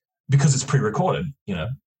then because it's pre-recorded, you know.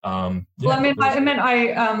 Well, I meant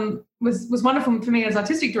was wonderful for me as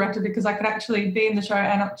artistic director because I could actually be in the show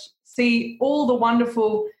and see all the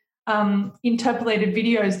wonderful interpolated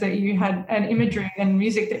videos that you had, and imagery and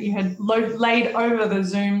music that you had laid over the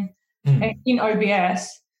Zoom in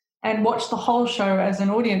OBS, and watch the whole show as an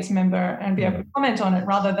audience member and be able to comment on it,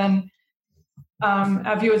 rather than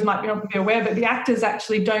our viewers might not be aware, but the actors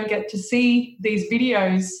actually don't get to see these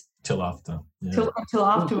videos till after, till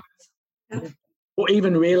afterwards. Or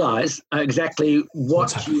even realise exactly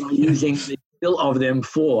what you are using the still of them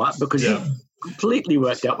for, because you completely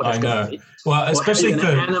worked out what it's going to be. Well, especially to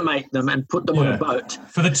animate them and put them on a boat.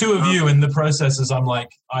 For the two of you in the processes, I'm like,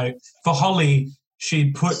 for Holly,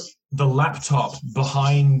 she'd put the laptop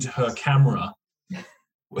behind her camera.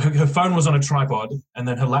 Her phone was on a tripod, and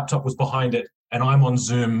then her laptop was behind it, and I'm on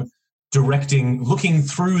Zoom directing, looking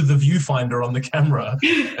through the viewfinder on the camera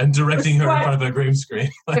and directing her in front of her green screen.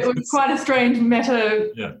 It was quite a strange meta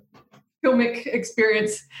filmic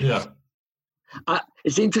experience. Yeah.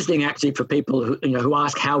 It's interesting actually for people who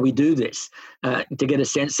ask how we do this to get a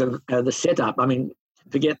sense of the setup. I mean,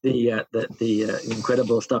 forget the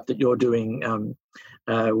incredible stuff that you're doing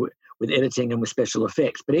with editing and with special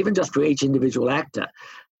effects, but even just for each individual actor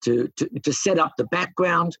to set up the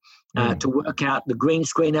background, to work out the green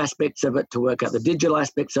screen aspects of it, to work out the digital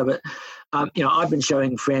aspects of it. I've been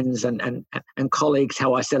showing friends and colleagues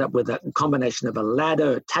how I set up with a combination of a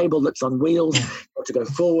ladder, a table that's on wheels, to go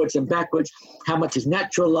forwards and backwards. How much is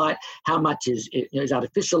natural light? How much is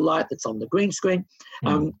artificial light that's on the green screen?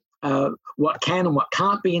 What can and what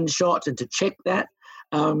can't be in shot, and to check that.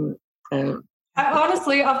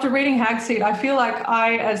 Honestly, after reading Hagseed, I feel like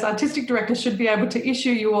I, as artistic director, should be able to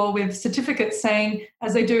issue you all with certificates saying,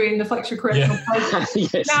 as they do in the Fletcher Correctional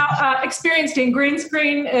Project, yes. Now experienced in green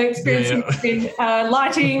screen, experienced in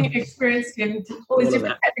lighting, experienced in all these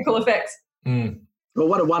different technical effects. Well,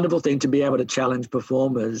 what a wonderful thing to be able to challenge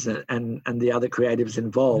performers and the other creatives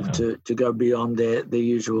involved to go beyond their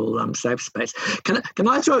usual safe space. Can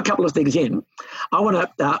I throw a couple of things in? I want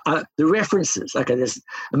to the references. Okay, there's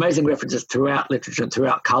amazing references throughout literature and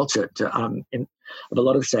throughout culture to of a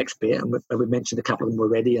lot of Shakespeare, and we've mentioned a couple of them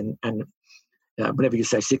already. And whenever you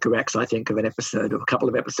say Sycorax, I think of an episode or a couple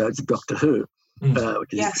of episodes of Doctor Who,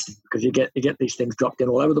 which is interesting because you get these things dropped in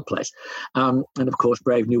all over the place, and of course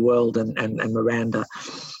Brave New World and Miranda,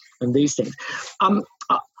 and these things. I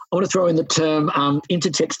want to throw in the term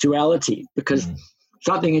intertextuality because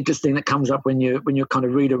something interesting that comes up when you kind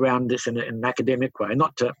of read around this in an academic way,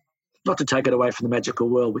 not to take it away from the magical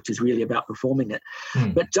world, which is really about performing it,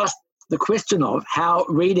 but just the question of how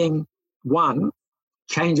reading one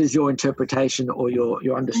changes your interpretation or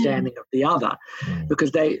your understanding of the other,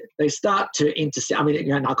 because they start to intersect. I mean,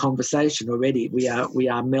 in our conversation already, we are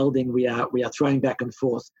melding, we are throwing back and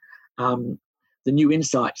forth the new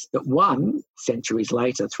insights that one centuries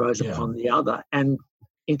later throws upon the other, and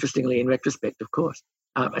interestingly, in retrospect, of course,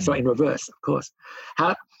 in reverse, of course.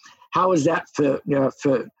 How is that for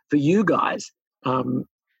you guys?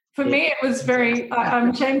 For me, it was very. I'm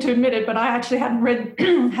ashamed to admit it, but I actually hadn't read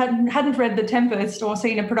The Tempest or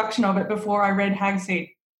seen a production of it before I read Hagseed.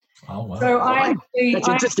 Oh wow! So that's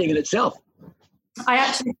interesting in itself. I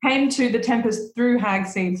actually came to The Tempest through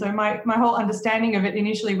Hagseed. So my whole understanding of it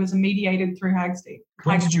initially was mediated through Hagseed.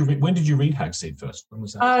 When did you read Hagseed first? When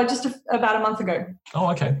was that? Just about a month ago.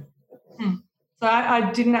 Oh, okay. So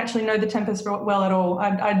I didn't actually know The Tempest well at all.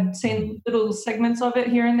 I'd seen little segments of it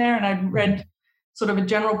here and there, and I'd read sort of a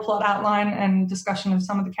general plot outline and discussion of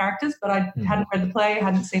some of the characters, but I hadn't read the play,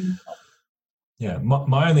 hadn't seen the play. Yeah,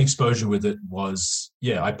 my only exposure with it was,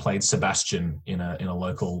 I played Sebastian in a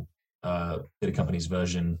local theatre company's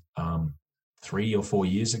version 3 or 4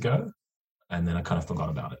 years ago, and then I kind of forgot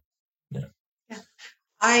about it. Yeah.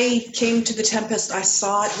 I came to The Tempest. I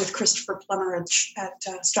saw it with Christopher Plummer at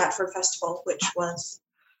Stratford Festival, which was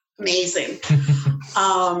amazing.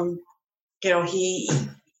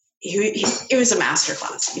 It was a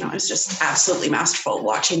masterclass. It was just absolutely masterful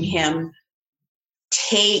watching him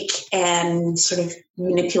take and sort of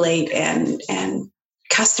manipulate and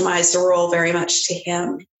customize the role very much to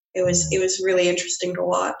him. It was really interesting to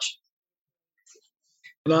watch.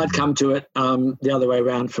 And I'd come to it the other way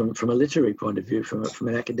around from a literary point of view, from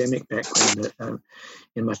an academic background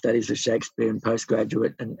in my studies of Shakespeare and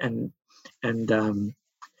postgraduate and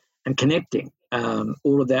connecting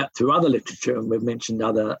all of that through other literature, and we've mentioned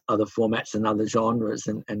other formats and other genres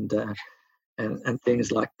and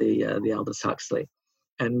things like the Aldous Huxley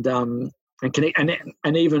and connect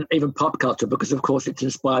and even pop culture, because of course it's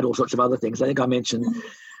inspired all sorts of other things. I think I mentioned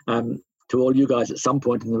to all you guys at some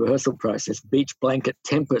point in the rehearsal process, Beach Blanket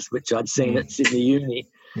Tempest, which I'd seen at Sydney Uni,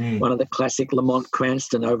 one of the classic Lamont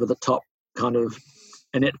Cranston over the top kind of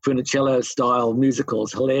Annette Funicello style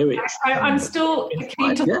musicals, hilarious. I'm still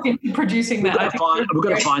keen to look into producing that. We've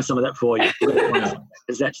got to find some of that for you,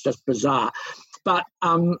 because that's just bizarre. But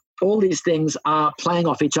all these things are playing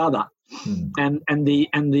off each other, and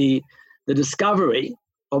the discovery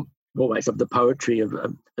of always of the poetry of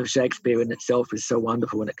Shakespeare in itself is so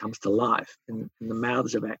wonderful when it comes to life in the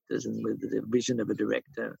mouths of actors and with the vision of a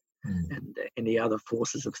director and any other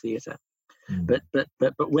forces of theatre. But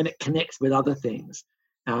when it connects with other things.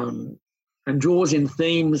 And draws in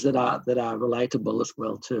themes that are relatable as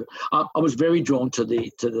well too. I was very drawn to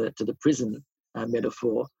the prison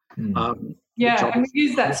metaphor. And we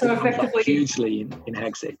use that so effectively hugely in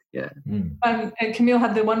Hagseed. And Camille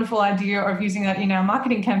had the wonderful idea of using that in our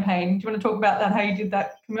marketing campaign. Do you want to talk about that? How you did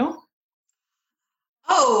that, Camille?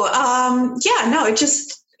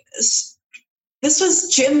 This was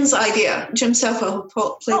Jim's idea. Jim Sofo,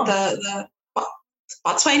 who played the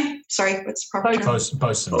boatswain. Sorry, what's the proper term?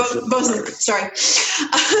 Bosun. Sorry,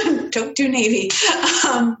 don't do Navy.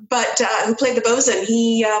 But who played the bosun?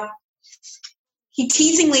 He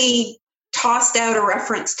teasingly tossed out a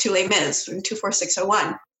reference to Les Mis in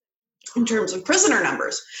 24601 in terms of prisoner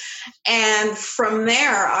numbers, and from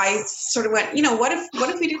there I sort of went, what if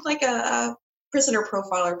we did like a prisoner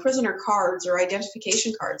profile or prisoner cards or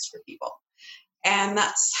identification cards for people. And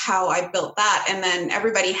that's how I built that. And then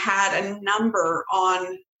everybody had a number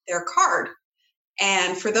on their card.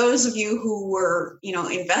 And for those of you who were,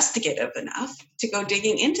 investigative enough to go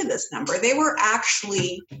digging into this number, they were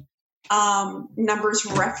actually numbers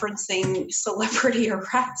referencing celebrity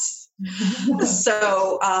arrests.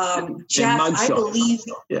 So Jeff, I believe,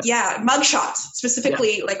 mugshots,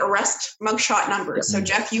 specifically like arrest mugshot numbers. So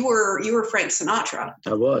Jeff, you were Frank Sinatra.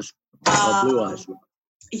 I was. Blue eyes.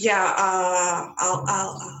 Yeah,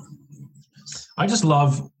 I just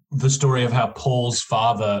love the story of how Paul's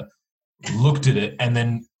father looked at it, and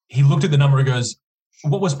then he looked at the number and goes,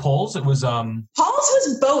 "What was Paul's?" It was Paul's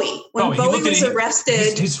was Bowie. When Bowie was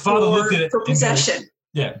arrested, his father looked at it for possession.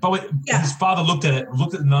 Bowie. His father looked at it,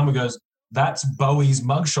 looked at the number, and goes, "That's Bowie's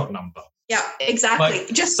mugshot number." Yeah, exactly. Like,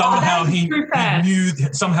 just somehow he knew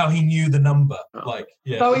the number. Like,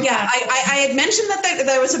 yeah. I had mentioned that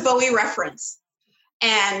there was a Bowie reference,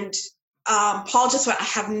 and Paul just went, I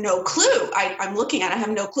have no clue. I'm looking at it, I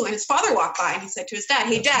have no clue. And his father walked by and he said to his dad,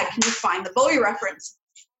 hey, Dad, can you find the Bowie reference?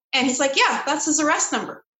 And he's like, yeah, that's his arrest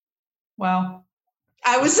number. Wow.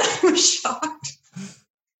 I was shocked.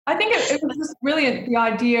 I think it was just brilliant, the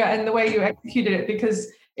idea and the way you executed it, because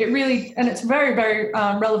it really, and it's very, very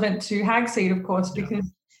relevant to Hagseed, of course, because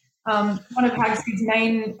one of Hagseed's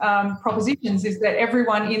main propositions is that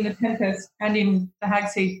everyone in the Tempest and in the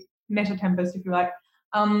Hagseed Meta Tempest, if you like,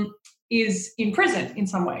 is in prison in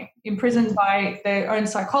some way, imprisoned by their own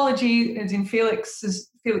psychology, as in Felix's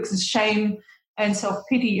shame and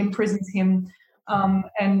self-pity imprisons him,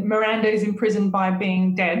 and Miranda is imprisoned by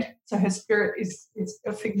being dead, so her spirit is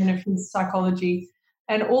a figment of his psychology,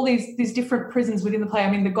 and all these different prisons within the play.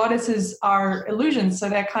 I mean, the goddesses are illusions, so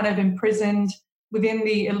they're kind of imprisoned within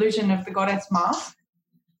the illusion of the goddess mask,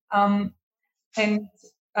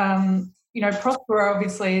 Prospero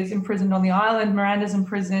obviously is imprisoned on the island. Miranda's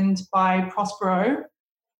imprisoned by Prospero,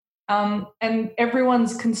 and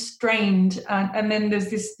everyone's constrained. And then there's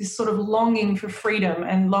this sort of longing for freedom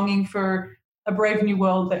and longing for a brave new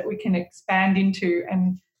world that we can expand into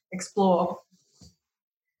and explore.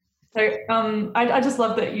 So I just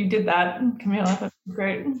love that you did that, Camilla. That's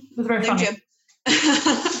great. It was very fun. Thank you.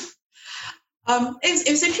 It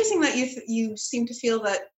was interesting that you seem to feel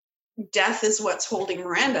that death is what's holding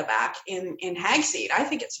Miranda back in Hagseed. I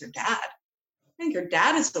think it's her dad. I think her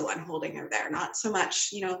dad is the one holding her there, not so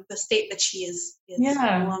much, the state that she is no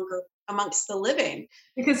longer amongst the living.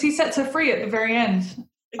 Because he sets her free at the very end.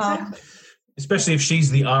 Exactly. Especially if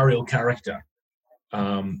she's the Ariel character,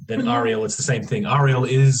 then Ariel, it's the same thing. Ariel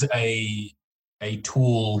is a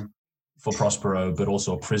tool for Prospero, but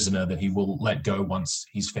also a prisoner that he will let go once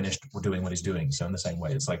he's finished doing what he's doing. So in the same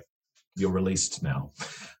way, it's like, you're released now.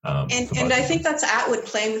 And I think that's Atwood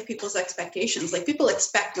playing with people's expectations. Like, people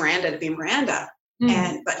expect Miranda to be Miranda,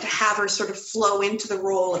 but to have her sort of flow into the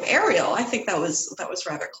role of Ariel, I think that was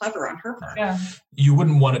rather clever on her part. Yeah. You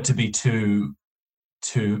wouldn't want it to be too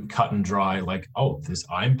cut and dry. Like, this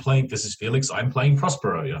is Felix. I'm playing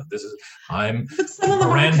Prospero. I'm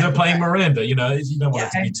Miranda playing Miranda. You don't want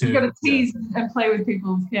it to be too. You got to tease and play with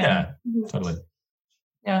people. Yeah, totally.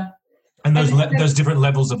 Yeah. And those different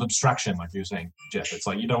levels of abstraction, like you were saying, Jeff. It's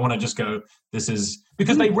like, you don't want to just go, this is,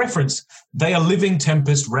 because they are living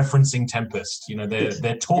Tempest referencing Tempest.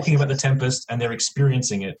 They're talking about the Tempest and they're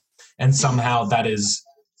experiencing it. And somehow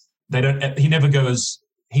he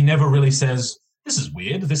never really says, this is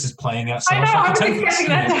weird, this is playing out so much like the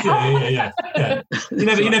Tempest. Yeah.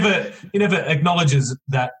 He never acknowledges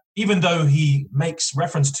that, even though he makes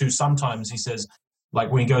reference to, sometimes he says, like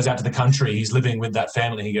when he goes out to the country, he's living with that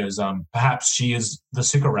family. He goes, perhaps she is the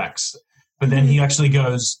Sycorax. But then he actually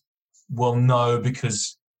goes, well, no,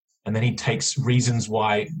 because... And then he takes reasons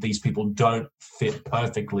why these people don't fit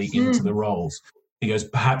perfectly into the roles. He goes,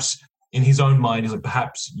 perhaps, in his own mind, he's like,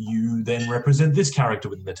 perhaps you then represent this character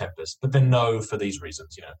within the Tempest. But then no, for these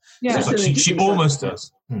reasons, Yeah. So it's like she almost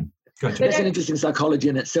does. Go ahead. That's an interesting psychology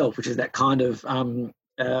in itself, which is that kind of...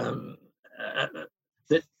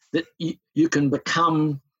 that you can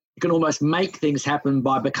almost make things happen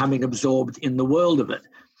by becoming absorbed in the world of it.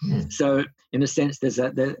 So in a sense, there's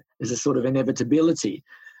a sort of inevitability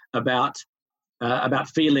about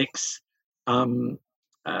Felix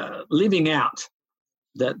living out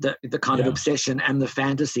the kind of obsession and the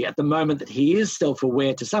fantasy at the moment that he is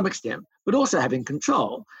self-aware to some extent, but also having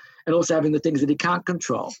control and also having the things that he can't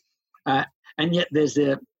control. And yet there's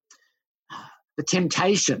the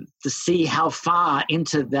temptation to see how far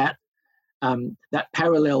into that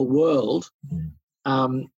parallel world,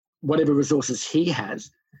 whatever resources he has,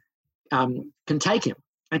 can take him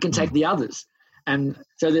and can take the others. And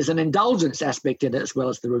so there's an indulgence aspect in it, as well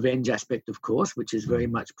as the revenge aspect, of course, which is very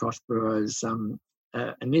much Prospero's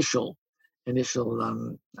initial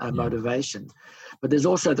motivation. But there's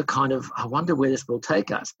also the kind of, I wonder where this will take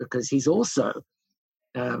us, because he's also,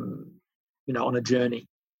 on a journey,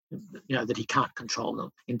 that he can't control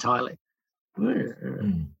them entirely.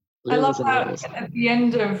 I love how at the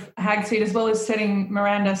end of Hagseed, as well as setting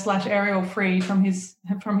Miranda/Ariel free from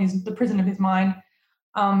the prison of his mind,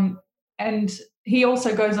 and he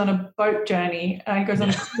also goes on a boat journey. He goes on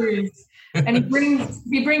a cruise, and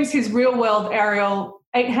he brings his real world Ariel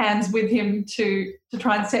 8 hands with him to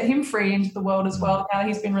try and set him free into the world as well. Now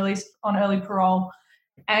he's been released on early parole,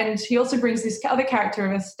 and he also brings this other character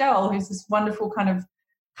of Estelle, who's this wonderful kind of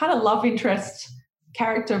love interest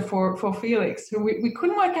character for Felix. So we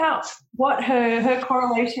couldn't work out what her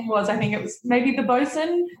correlation was. I think it was maybe the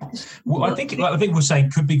bosun. Well, I think we're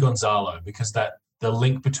saying could be Gonzalo, because that the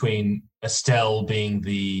link between Estelle being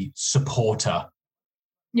the supporter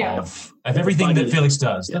of everything that Felix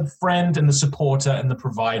does, the friend and the supporter and the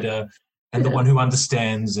provider and the one who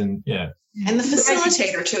understands and and the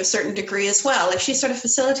facilitator to a certain degree as well. Like she sort of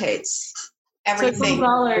facilitates everything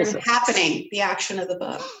happening, the action of the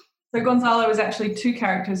book. So Gonzalo is actually two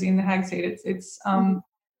characters in the Hag Seed. It's Lonnie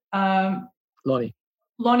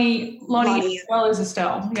as well as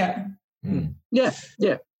Estelle. Yeah. Mm. Yeah.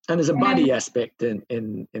 And there's a buddy aspect in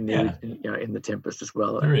the Tempest as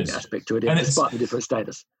well. There is aspect to it, and despite the different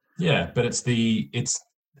status. Yeah, but it's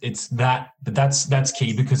that. But that's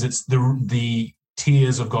key, because it's the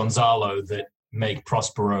tears of Gonzalo that make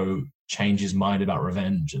Prospero change his mind about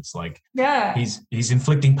revenge. It's like he's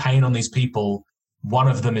inflicting pain on these people. One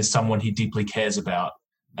of them is someone he deeply cares about,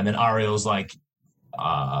 and then Ariel's like,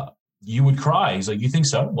 "You would cry." He's like, "You think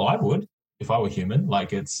so? Well, I would if I were human."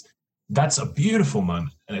 Like that's a beautiful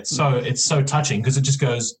moment, and it's so touching, because it just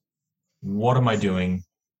goes, what am I doing?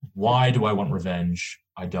 Why do I want revenge?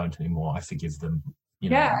 I don't anymore. I forgive them.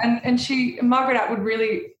 Yeah, and Margaret Atwood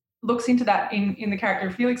really looks into that in the character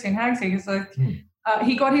of Felix in Hag Seed. It's like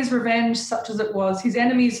he got his revenge, such as it was. His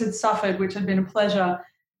enemies had suffered, which had been a pleasure.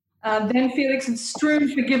 Then Felix had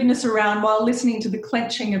strewn forgiveness around while listening to the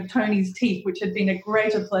clenching of Tony's teeth, which had been a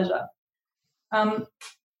greater pleasure.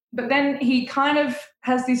 But then he kind of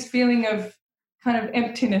has this feeling of kind of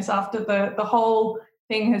emptiness after the whole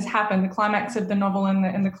thing has happened, the climax of the novel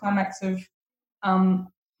and the climax of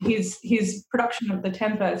his production of The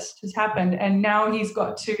Tempest has happened, and now he's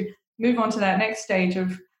got to move on to that next stage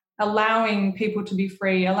of allowing people to be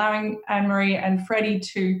free, allowing Anne-Marie and Freddie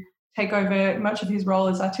to take over much of his role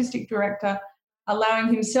as artistic director,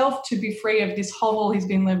 allowing himself to be free of this hovel he's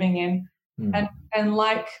been living in. And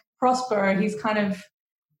like Prospero, he's kind of,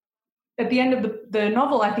 at the end of the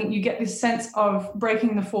novel, I think you get this sense of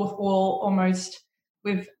breaking the fourth wall almost,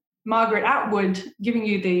 with Margaret Atwood giving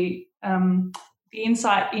you the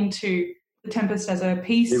insight into The Tempest as a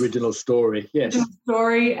piece. The original story, yes.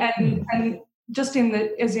 And just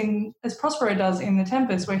as Prospero does in The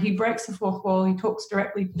Tempest, where he breaks the fourth wall, he talks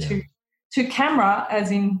directly to camera,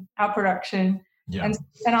 as in our production, and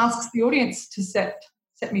asks the audience to set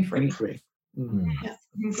me free. Free.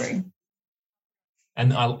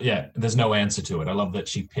 And there's no answer to it. I love that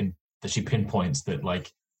she pinpoints that,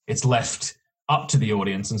 like, it's left up to the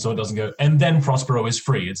audience, and so it doesn't go, and then Prospero is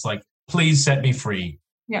free. It's like, please set me free.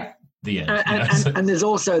 Yeah. The end. And there's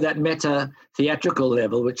also that meta theatrical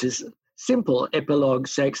level, which is simple epilogue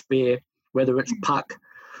Shakespeare, whether it's Puck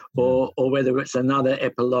or whether it's another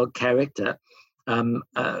epilogue character,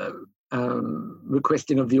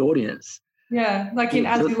 requesting of the audience. Yeah, like in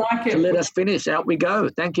As You Like It. To let us finish. Out we go.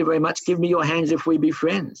 Thank you very much. Give me your hands if we be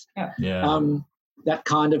friends. That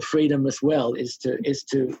kind of freedom as well is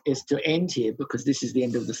to end here, because this is the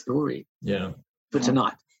end of the story. Yeah. For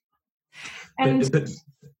tonight. And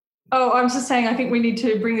I was just saying, I think we need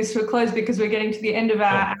to bring this to a close, because we're getting to the end of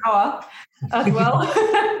our hour as well.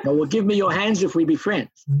 Well, give me your hands if we be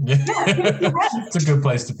friends. It's a good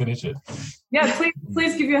place to finish it. Yeah,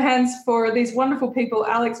 please give your hands for these wonderful people: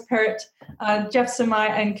 Alex Perrett, Jeff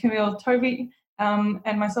Samai, and Camille Tovey,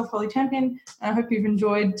 and myself, Holly Champion. I hope you've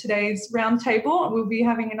enjoyed today's roundtable. We'll be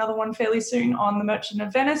having another one fairly soon on The Merchant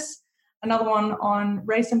of Venice, another one on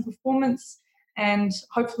race and performance, and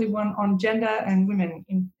hopefully one on gender and women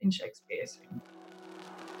in Shakespeare soon.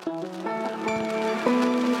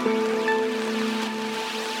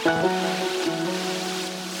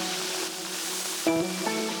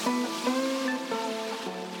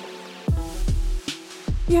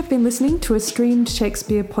 You have been listening to a streamed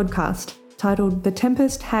Shakespeare podcast titled The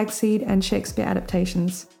Tempest, Hag Seed and Shakespeare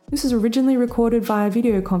Adaptations. This was originally recorded via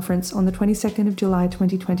video conference on the 22nd of July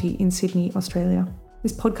 2020 in Sydney, Australia.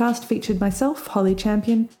 This podcast featured myself, Holly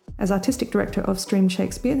Champion, as Artistic Director of Streamed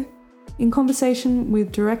Shakespeare, in conversation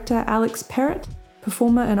with Director Alex Perrett,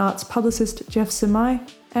 Performer and Arts Publicist Jeff Samai,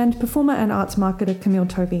 and Performer and Arts Marketer Camille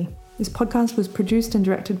Tovey. This podcast was produced and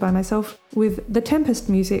directed by myself, with The Tempest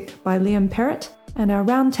music by Liam Perrett, and our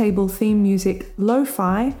roundtable theme music,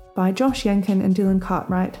 Lo-Fi, by Josh Yenkin and Dylan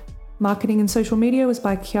Cartwright. Marketing and social media was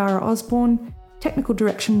by Kiara Osborne, technical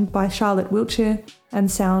direction by Charlotte Wiltshire, and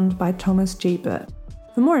sound by Thomas G. Burt.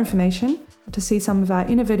 For more information, to see some of our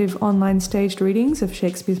innovative online staged readings of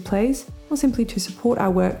Shakespeare's plays, or simply to support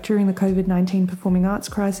our work during the COVID-19 performing arts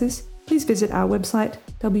crisis, please visit our website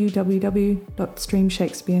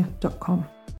www.streamshakespeare.com.